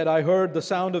 And he said, "I heard the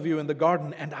sound of you in the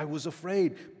garden, and I was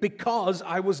afraid, because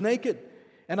I was naked,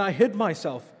 and I hid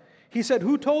myself." He said,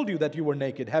 "Who told you that you were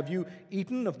naked? Have you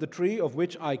eaten of the tree of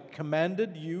which I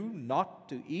commanded you not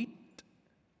to eat?"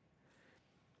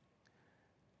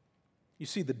 You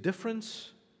see, the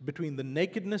difference between the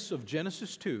nakedness of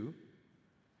Genesis 2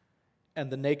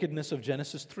 and the nakedness of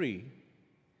Genesis 3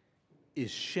 is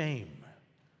shame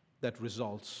that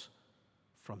results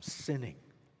from sinning.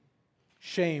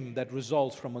 Shame that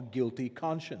results from a guilty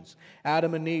conscience.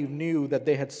 Adam and Eve knew that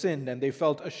they had sinned, and they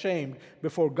felt ashamed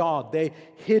before God. They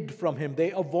hid from Him.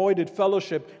 They avoided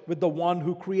fellowship with the one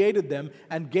who created them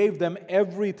and gave them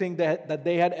everything that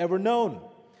they had ever known.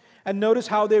 And notice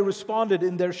how they responded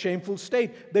in their shameful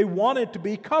state. They wanted to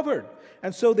be covered.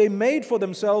 And so they made for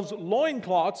themselves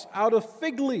loincloths out of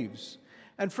fig leaves.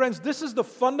 And friends, this is the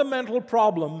fundamental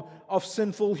problem of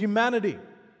sinful humanity.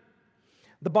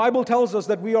 The Bible tells us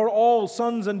that we are all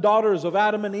sons and daughters of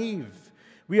Adam and Eve.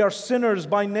 We are sinners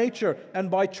by nature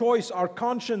and by choice. Our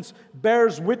conscience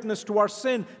bears witness to our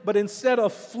sin. But instead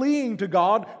of fleeing to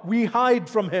God, we hide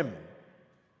from Him.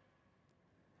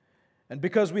 And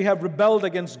because we have rebelled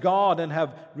against God and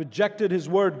have rejected His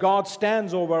word, God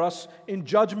stands over us in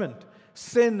judgment.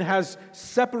 Sin has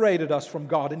separated us from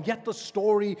God. And yet the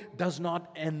story does not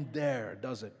end there,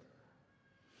 does it?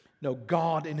 No,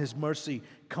 God in His mercy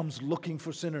comes looking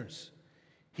for sinners.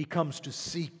 He comes to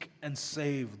seek and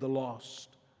save the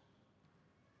lost.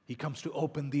 He comes to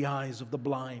open the eyes of the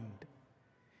blind.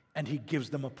 And He gives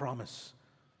them a promise.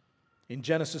 In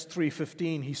Genesis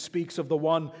 3:15, He speaks of the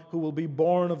one who will be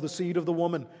born of the seed of the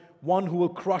woman, one who will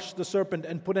crush the serpent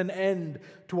and put an end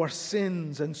to our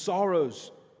sins and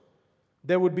sorrows.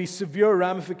 There would be severe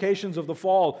ramifications of the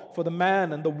fall for the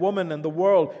man and the woman and the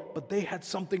world, but they had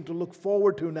something to look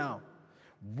forward to now.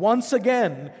 Once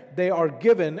again, they are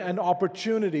given an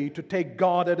opportunity to take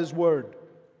God at His word.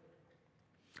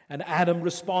 And Adam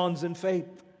responds in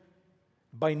faith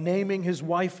by naming his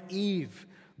wife Eve,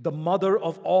 the mother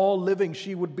of all living.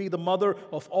 She would be the mother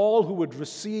of all who would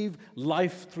receive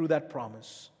life through that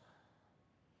promise.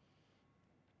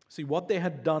 See, what they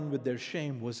had done with their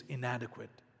shame was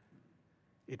inadequate.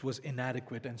 It was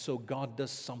inadequate, and so God does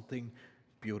something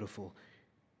beautiful.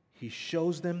 He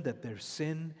shows them that their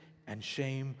sin and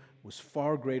shame was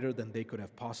far greater than they could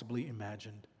have possibly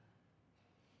imagined.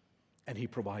 And He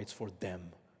provides for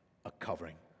them a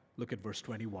covering. Look at verse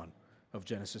 21 of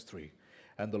Genesis 3.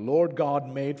 And the Lord God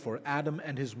made for Adam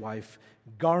and his wife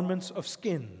garments of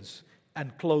skins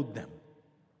and clothed them.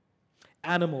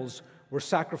 Animals were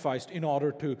sacrificed in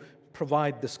order to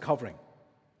provide this covering.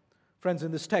 Friends,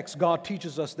 in this text, God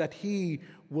teaches us that He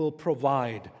will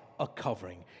provide a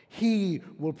covering. He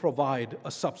will provide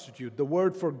a substitute. The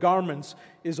word for garments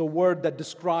is a word that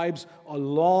describes a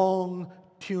long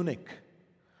tunic,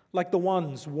 like the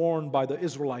ones worn by the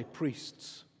Israelite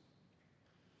priests.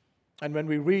 And when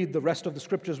we read the rest of the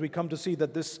scriptures, we come to see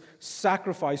that this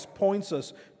sacrifice points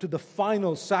us to the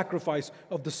final sacrifice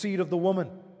of the seed of the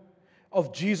woman,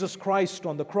 of Jesus Christ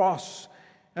on the cross.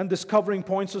 And this covering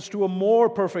points us to a more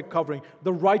perfect covering,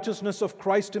 the righteousness of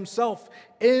Christ Himself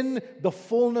in the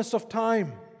fullness of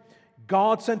time.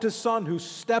 God sent His Son who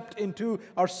stepped into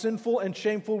our sinful and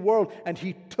shameful world, and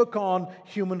He took on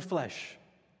human flesh.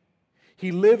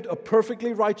 He lived a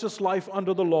perfectly righteous life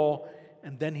under the law,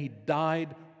 and then He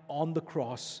died on the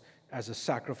cross as a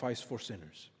sacrifice for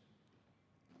sinners.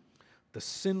 The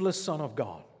sinless Son of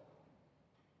God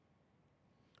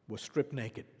was stripped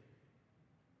naked.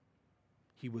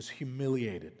 He was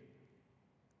humiliated,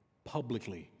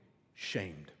 publicly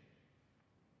shamed.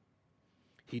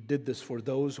 He did this for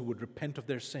those who would repent of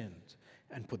their sins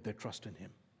and put their trust in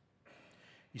Him.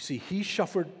 You see, He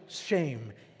suffered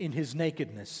shame in His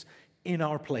nakedness in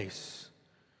our place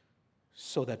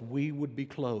so that we would be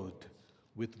clothed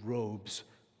with robes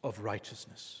of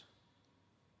righteousness,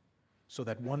 so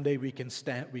that one day we can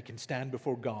stand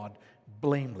before God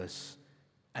blameless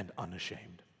and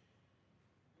unashamed.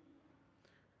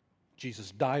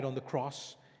 Jesus died on the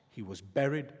cross, he was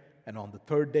buried, and on the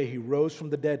third day he rose from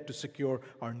the dead to secure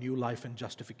our new life and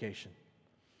justification.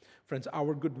 Friends,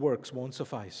 our good works won't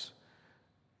suffice.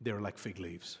 They're like fig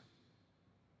leaves.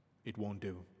 It won't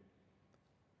do.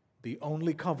 The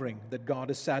only covering that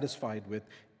God is satisfied with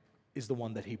is the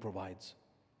one that he provides.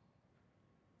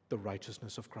 The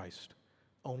righteousness of Christ.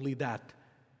 Only that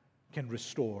can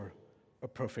restore a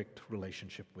perfect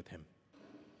relationship with him.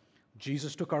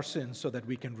 Jesus took our sins so that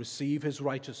we can receive his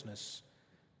righteousness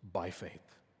by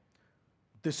faith.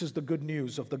 This is the good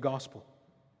news of the gospel.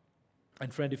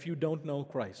 And friend, if you don't know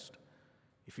Christ,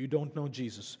 if you don't know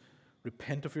Jesus,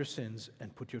 repent of your sins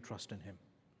and put your trust in him.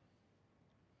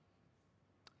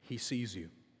 He sees you.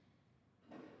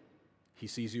 He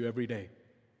sees you every day.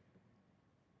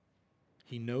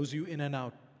 He knows you in and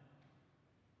out.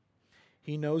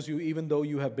 He knows you even though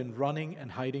you have been running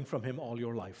and hiding from him all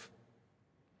your life.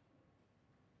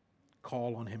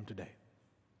 Call on him today.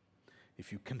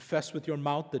 If you confess with your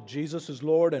mouth that Jesus is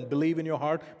Lord and believe in your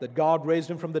heart that God raised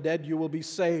him from the dead, you will be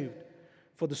saved.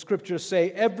 For the scriptures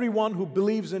say, everyone who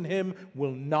believes in him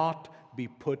will not be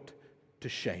put to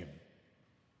shame.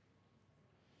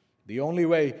 The only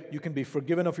way you can be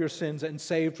forgiven of your sins and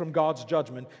saved from God's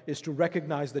judgment is to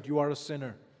recognize that you are a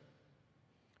sinner.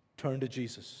 Turn to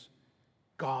Jesus.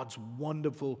 God's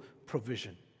wonderful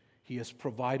provision. He has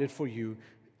provided for you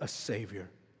a Savior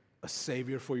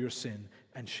for your sin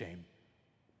and shame.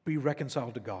 Be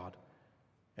reconciled to God,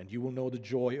 and you will know the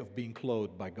joy of being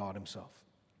clothed by God himself.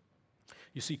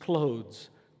 You see, clothes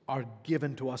are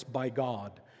given to us by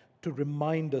God to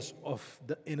remind us of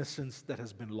the innocence that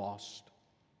has been lost.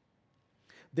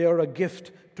 They are a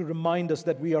gift to remind us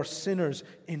that we are sinners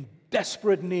in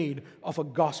desperate need of a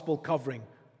gospel covering.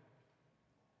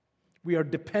 We are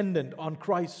dependent on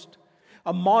Christ.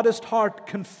 A modest heart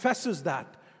confesses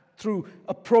that through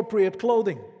appropriate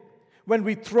clothing. When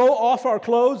we throw off our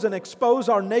clothes and expose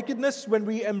our nakedness, when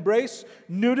we embrace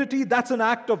nudity, that's an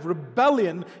act of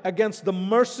rebellion against the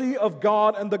mercy of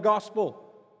God and the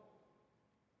gospel.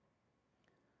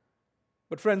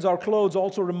 But friends, our clothes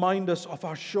also remind us of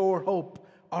our sure hope,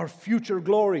 our future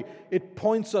glory. It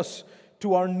points us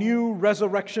to our new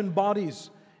resurrection bodies,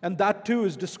 and that too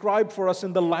is described for us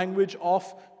in the language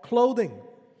of clothing.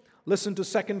 Listen to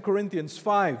 2 Corinthians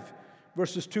 5,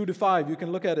 verses 2 to 5. You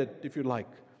can look at it if you like.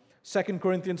 2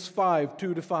 Corinthians 5,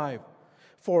 2 to 5.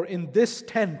 For in this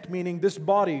tent, meaning this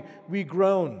body, we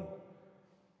groan,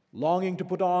 longing to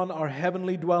put on our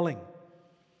heavenly dwelling,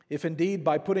 if indeed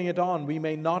by putting it on we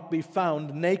may not be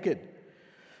found naked.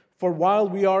 For while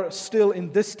we are still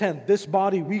in this tent, this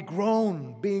body, we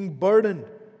groan, being burdened,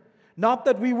 not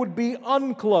that we would be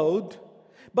unclothed,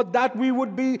 but that we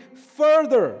would be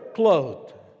further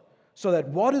clothed, so that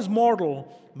what is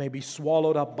mortal may be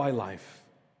swallowed up by life.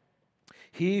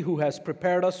 He who has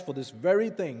prepared us for this very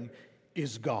thing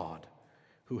is God,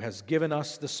 who has given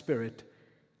us the Spirit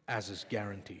as his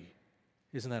guarantee.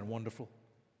 Isn't that wonderful?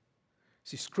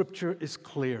 See, Scripture is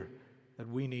clear that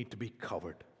we need to be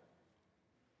covered.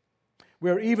 We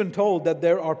are even told that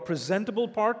there are presentable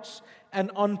parts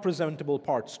and unpresentable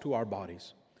parts to our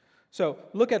bodies. So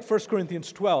look at 1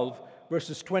 Corinthians 12,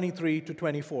 verses 23 to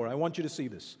 24. I want you to see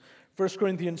this. 1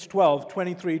 Corinthians 12,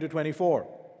 23 to 24.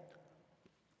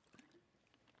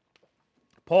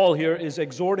 Paul here is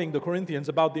exhorting the Corinthians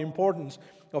about the importance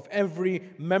of every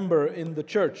member in the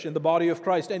church, in the body of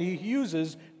Christ, and he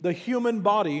uses the human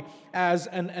body as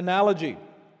an analogy.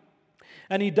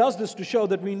 And he does this to show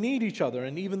that we need each other,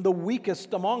 and even the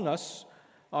weakest among us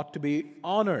ought to be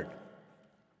honored.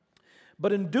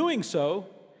 But in doing so,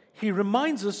 he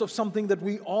reminds us of something that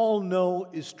we all know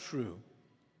is true.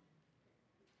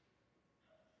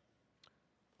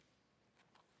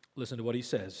 Listen to what he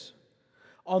says.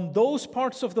 On those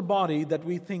parts of the body that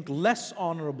we think less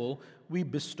honorable, we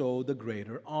bestow the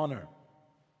greater honor.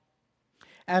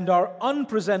 And our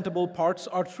unpresentable parts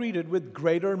are treated with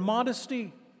greater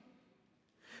modesty,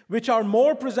 which our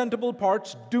more presentable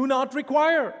parts do not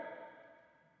require.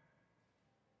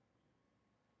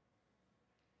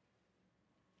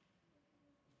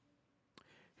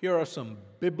 Here are some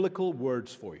biblical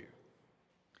words for you.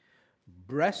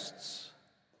 Breasts,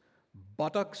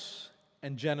 buttocks,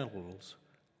 and genitals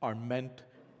are meant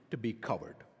to be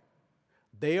covered.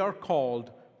 They are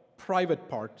called private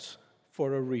parts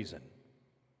for a reason.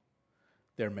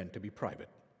 They're meant to be private.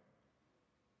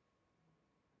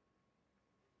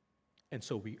 And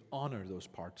so we honor those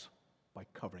parts by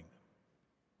covering them.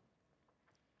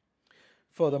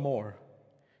 Furthermore,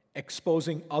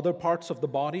 exposing other parts of the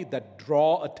body that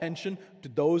draw attention to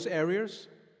those areas,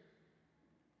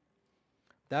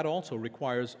 that also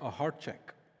requires a heart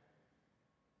check.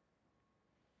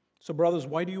 So, brothers,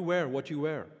 why do you wear what you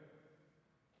wear?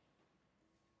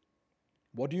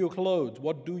 What do your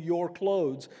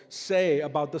clothes say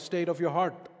about the state of your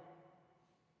heart?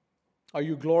 Are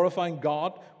you glorifying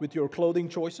God with your clothing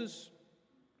choices?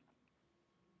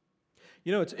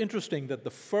 You know, it's interesting that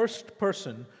the first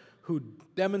person who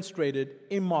demonstrated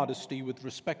immodesty with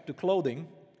respect to clothing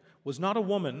was not a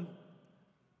woman,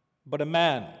 but a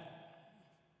man.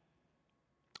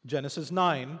 Genesis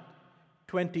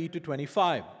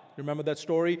 9:20-25. Remember that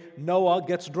story? Noah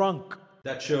gets drunk.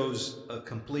 That shows a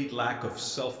complete lack of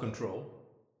self-control.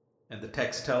 And the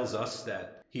text tells us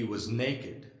that he was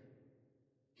naked.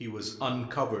 He was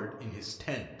uncovered in his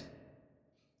tent.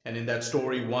 And in that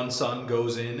story, one son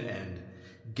goes in and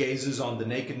gazes on the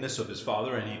nakedness of his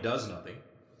father, and he does nothing.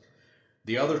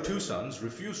 The other two sons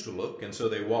refuse to look, and so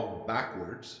they walk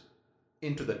backwards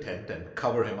into the tent and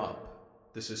cover him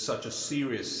up. This is such a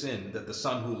serious sin that the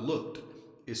son who looked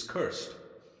is cursed.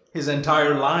 His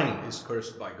entire line is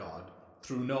cursed by God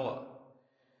through Noah.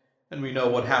 And we know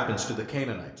what happens to the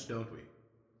Canaanites, don't we?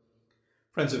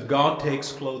 Friends, if God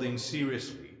takes clothing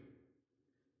seriously,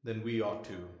 then we ought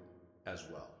to as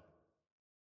well.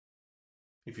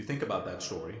 If you think about that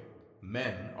story,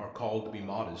 men are called to be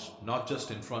modest, not just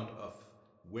in front of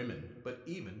women, but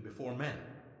even before men.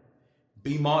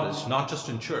 Be modest, not just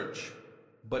in church,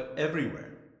 but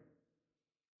everywhere.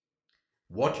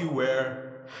 What you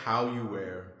wear, how you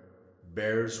wear,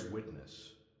 bears witness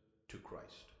to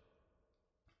Christ.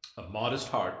 A modest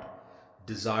heart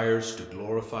desires to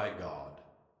glorify God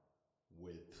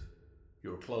with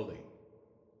your clothing.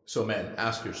 So men,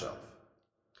 ask yourself,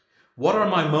 what are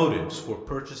my motives for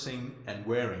purchasing and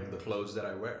wearing the clothes that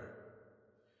I wear?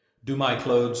 Do my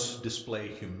clothes display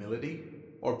humility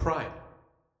or pride?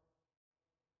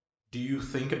 Do you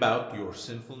think about your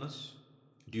sinfulness?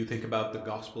 Do you think about the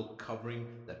gospel covering,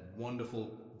 that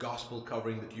wonderful gospel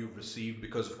covering that you've received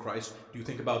because of Christ? Do you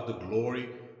think about the glory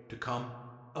to come?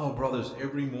 Oh, brothers,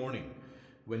 every morning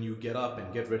when you get up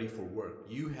and get ready for work,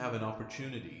 you have an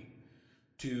opportunity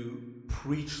to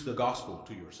preach the gospel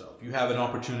to yourself. You have an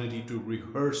opportunity to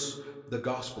rehearse the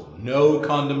gospel. No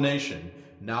condemnation,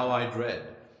 now I dread.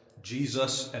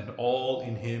 Jesus and all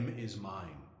in him is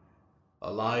mine.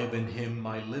 Alive in him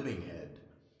my living head,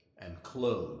 and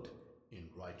clothed in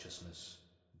righteousness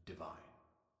divine.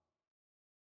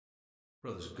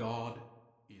 Brothers, God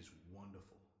is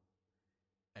wonderful,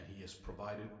 and he has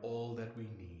provided all that we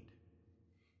need.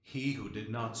 He who did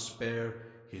not spare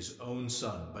his own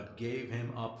son, but gave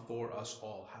him up for us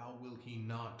all, how will he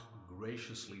not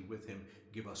graciously with him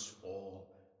give us all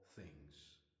things?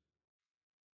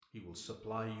 He will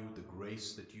supply you the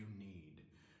grace that you need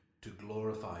to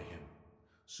glorify him.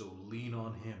 So lean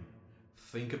on him.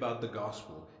 Think about the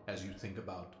gospel as you think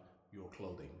about your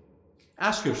clothing.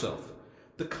 Ask yourself,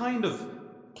 the kind of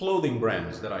clothing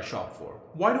brands that I shop for,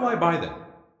 why do I buy them?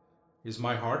 Is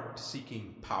my heart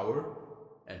seeking power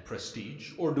and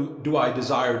prestige, or do I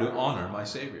desire to honor my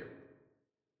Savior?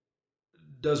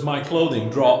 Does my clothing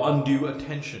draw undue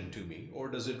attention to me, or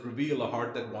does it reveal a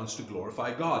heart that wants to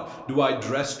glorify God? Do I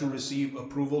dress to receive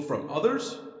approval from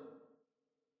others,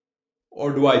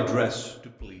 or do I dress to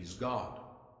please God?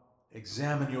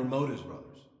 Examine your motives,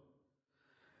 brothers.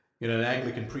 You know, an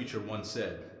Anglican preacher once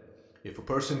said, if a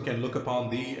person can look upon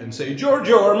thee and say,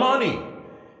 Giorgio Armani,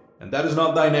 and that is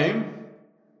not thy name,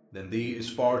 then thee is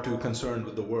far too concerned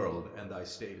with the world and thy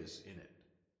status in it.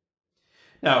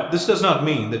 Now, this does not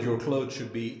mean that your clothes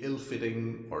should be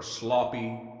ill-fitting or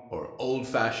sloppy or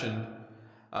old-fashioned.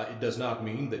 It does not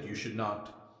mean that you should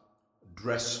not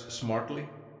dress smartly.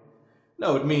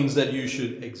 No, it means that you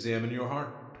should examine your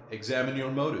heart, examine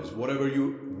your motives. Whatever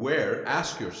you wear,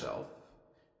 ask yourself,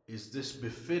 is this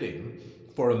befitting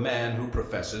for a man who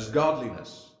professes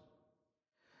godliness?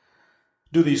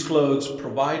 Do these clothes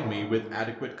provide me with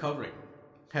adequate covering?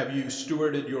 Have you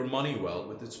stewarded your money well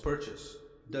with its purchase?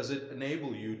 Does it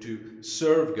enable you to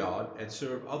serve God and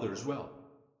serve others well?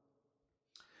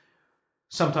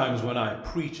 Sometimes when I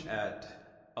preach at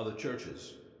other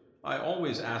churches, I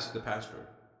always ask the pastor,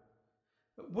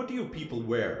 what do you people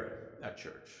wear at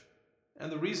church? And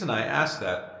the reason I ask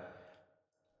that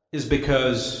is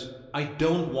because I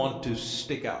don't want to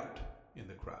stick out in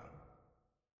the crowd.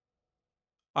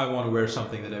 I want to wear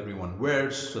something that everyone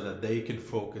wears so that they can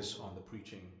focus on the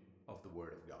preaching of the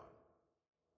Word of God.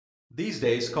 These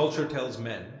days, culture tells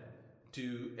men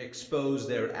to expose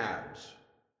their abs,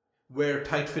 wear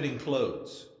tight-fitting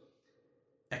clothes,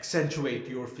 accentuate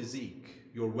your physique,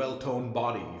 your well-toned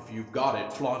body. If you've got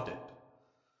it, flaunt it.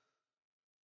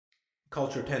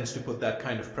 Culture tends to put that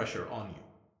kind of pressure on you.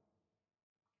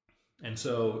 And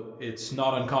so it's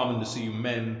not uncommon to see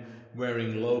men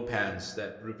wearing low pants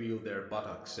that reveal their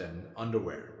buttocks and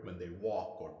underwear when they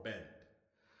walk or bend.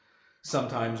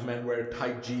 Sometimes men wear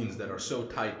tight jeans that are so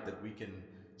tight that we can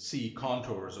see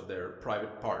contours of their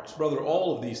private parts. Brother,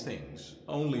 all of these things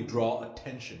only draw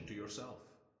attention to yourself.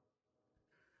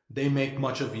 They make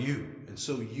much of you, and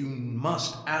so you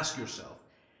must ask yourself,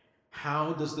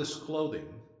 how does this clothing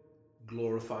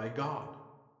glorify God?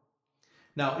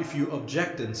 Now, if you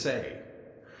object and say,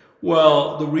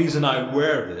 well, the reason I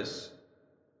wear this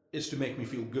is to make me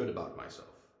feel good about myself.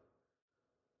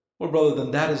 Well, brother,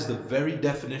 then that is the very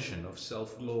definition of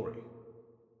self-glory.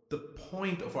 The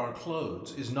point of our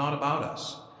clothes is not about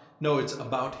us. No, it's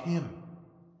about Him.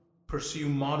 Pursue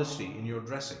modesty in your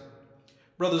dressing.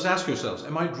 Brothers, ask yourselves,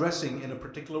 am I dressing in a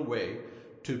particular way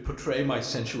to portray my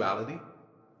sensuality?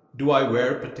 Do I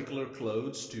wear particular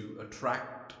clothes to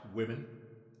attract women?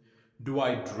 Do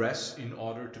I dress in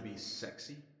order to be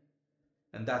sexy?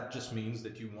 And that just means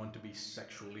that you want to be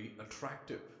sexually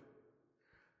attractive.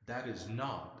 That is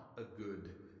not a good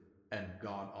and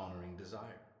God-honoring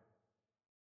desire.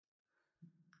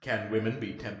 Can women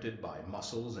be tempted by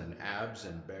muscles and abs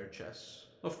and bare chests?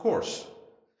 Of course.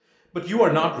 But you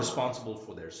are not responsible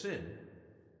for their sin,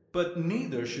 but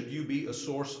neither should you be a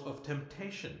source of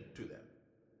temptation to them.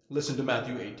 Listen to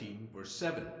Matthew 18, verse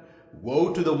 7.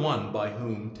 Woe to the one by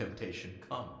whom temptation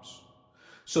comes.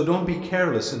 So don't be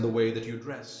careless in the way that you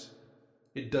dress.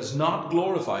 It does not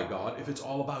glorify God if it's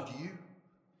all about you.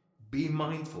 Be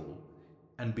mindful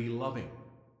and be loving.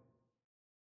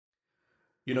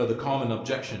 You know, the common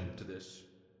objection to this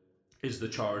is the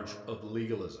charge of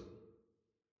legalism.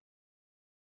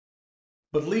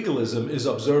 But legalism is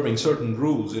observing certain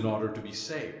rules in order to be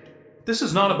saved. This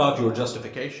is not about your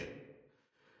justification.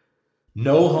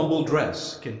 No humble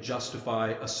dress can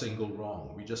justify a single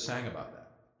wrong. We just sang about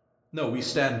that. No, we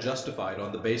stand justified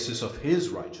on the basis of His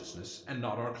righteousness and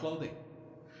not our clothing.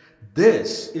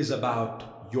 This is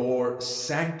about your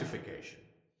sanctification.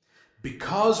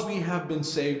 Because we have been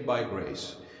saved by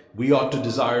grace, we ought to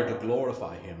desire to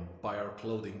glorify Him by our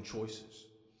clothing choices.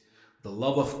 The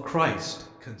love of Christ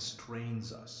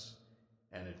constrains us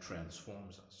and it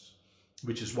transforms us,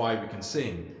 which is why we can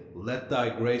sing, let thy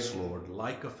grace, Lord,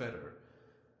 like a fetter,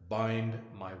 bind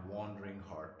my wandering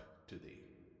heart to thee.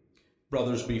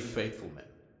 Brothers, be faithful men,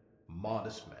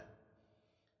 modest men.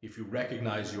 If you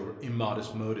recognize your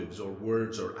immodest motives or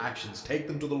words or actions, take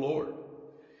them to the Lord.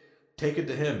 Take it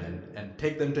to Him and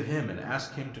take them to Him and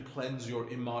ask Him to cleanse your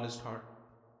immodest heart.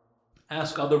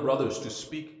 Ask other brothers to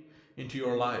speak into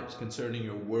your lives concerning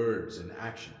your words and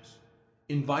actions.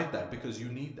 Invite that because you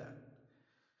need that.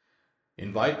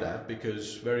 Invite that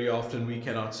because very often we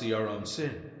cannot see our own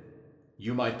sin.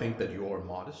 You might think that you're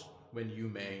modest when you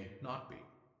may not be.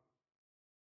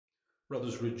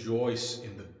 Brothers, rejoice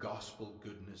in the gospel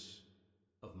goodness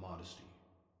of modesty.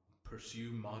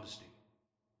 Pursue modesty.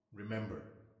 Remember,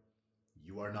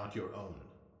 you are not your own.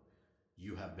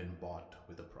 You have been bought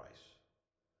with a price.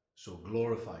 So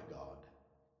glorify God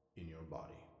in your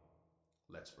body.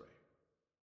 Let's pray.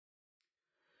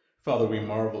 Father, we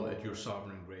marvel at your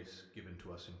sovereign grace given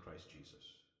to us in Christ Jesus.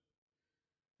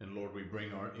 And Lord, we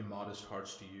bring our immodest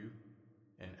hearts to you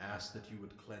and ask that you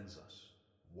would cleanse us,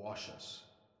 wash us,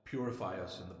 purify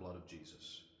us in the blood of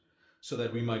Jesus, so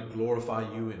that we might glorify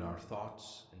you in our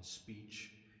thoughts and speech,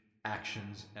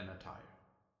 actions and attire.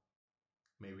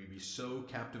 May we be so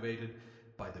captivated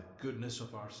by the goodness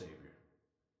of our Savior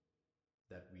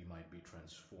that we might be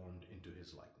transformed into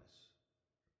His likeness.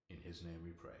 In His name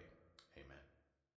we pray.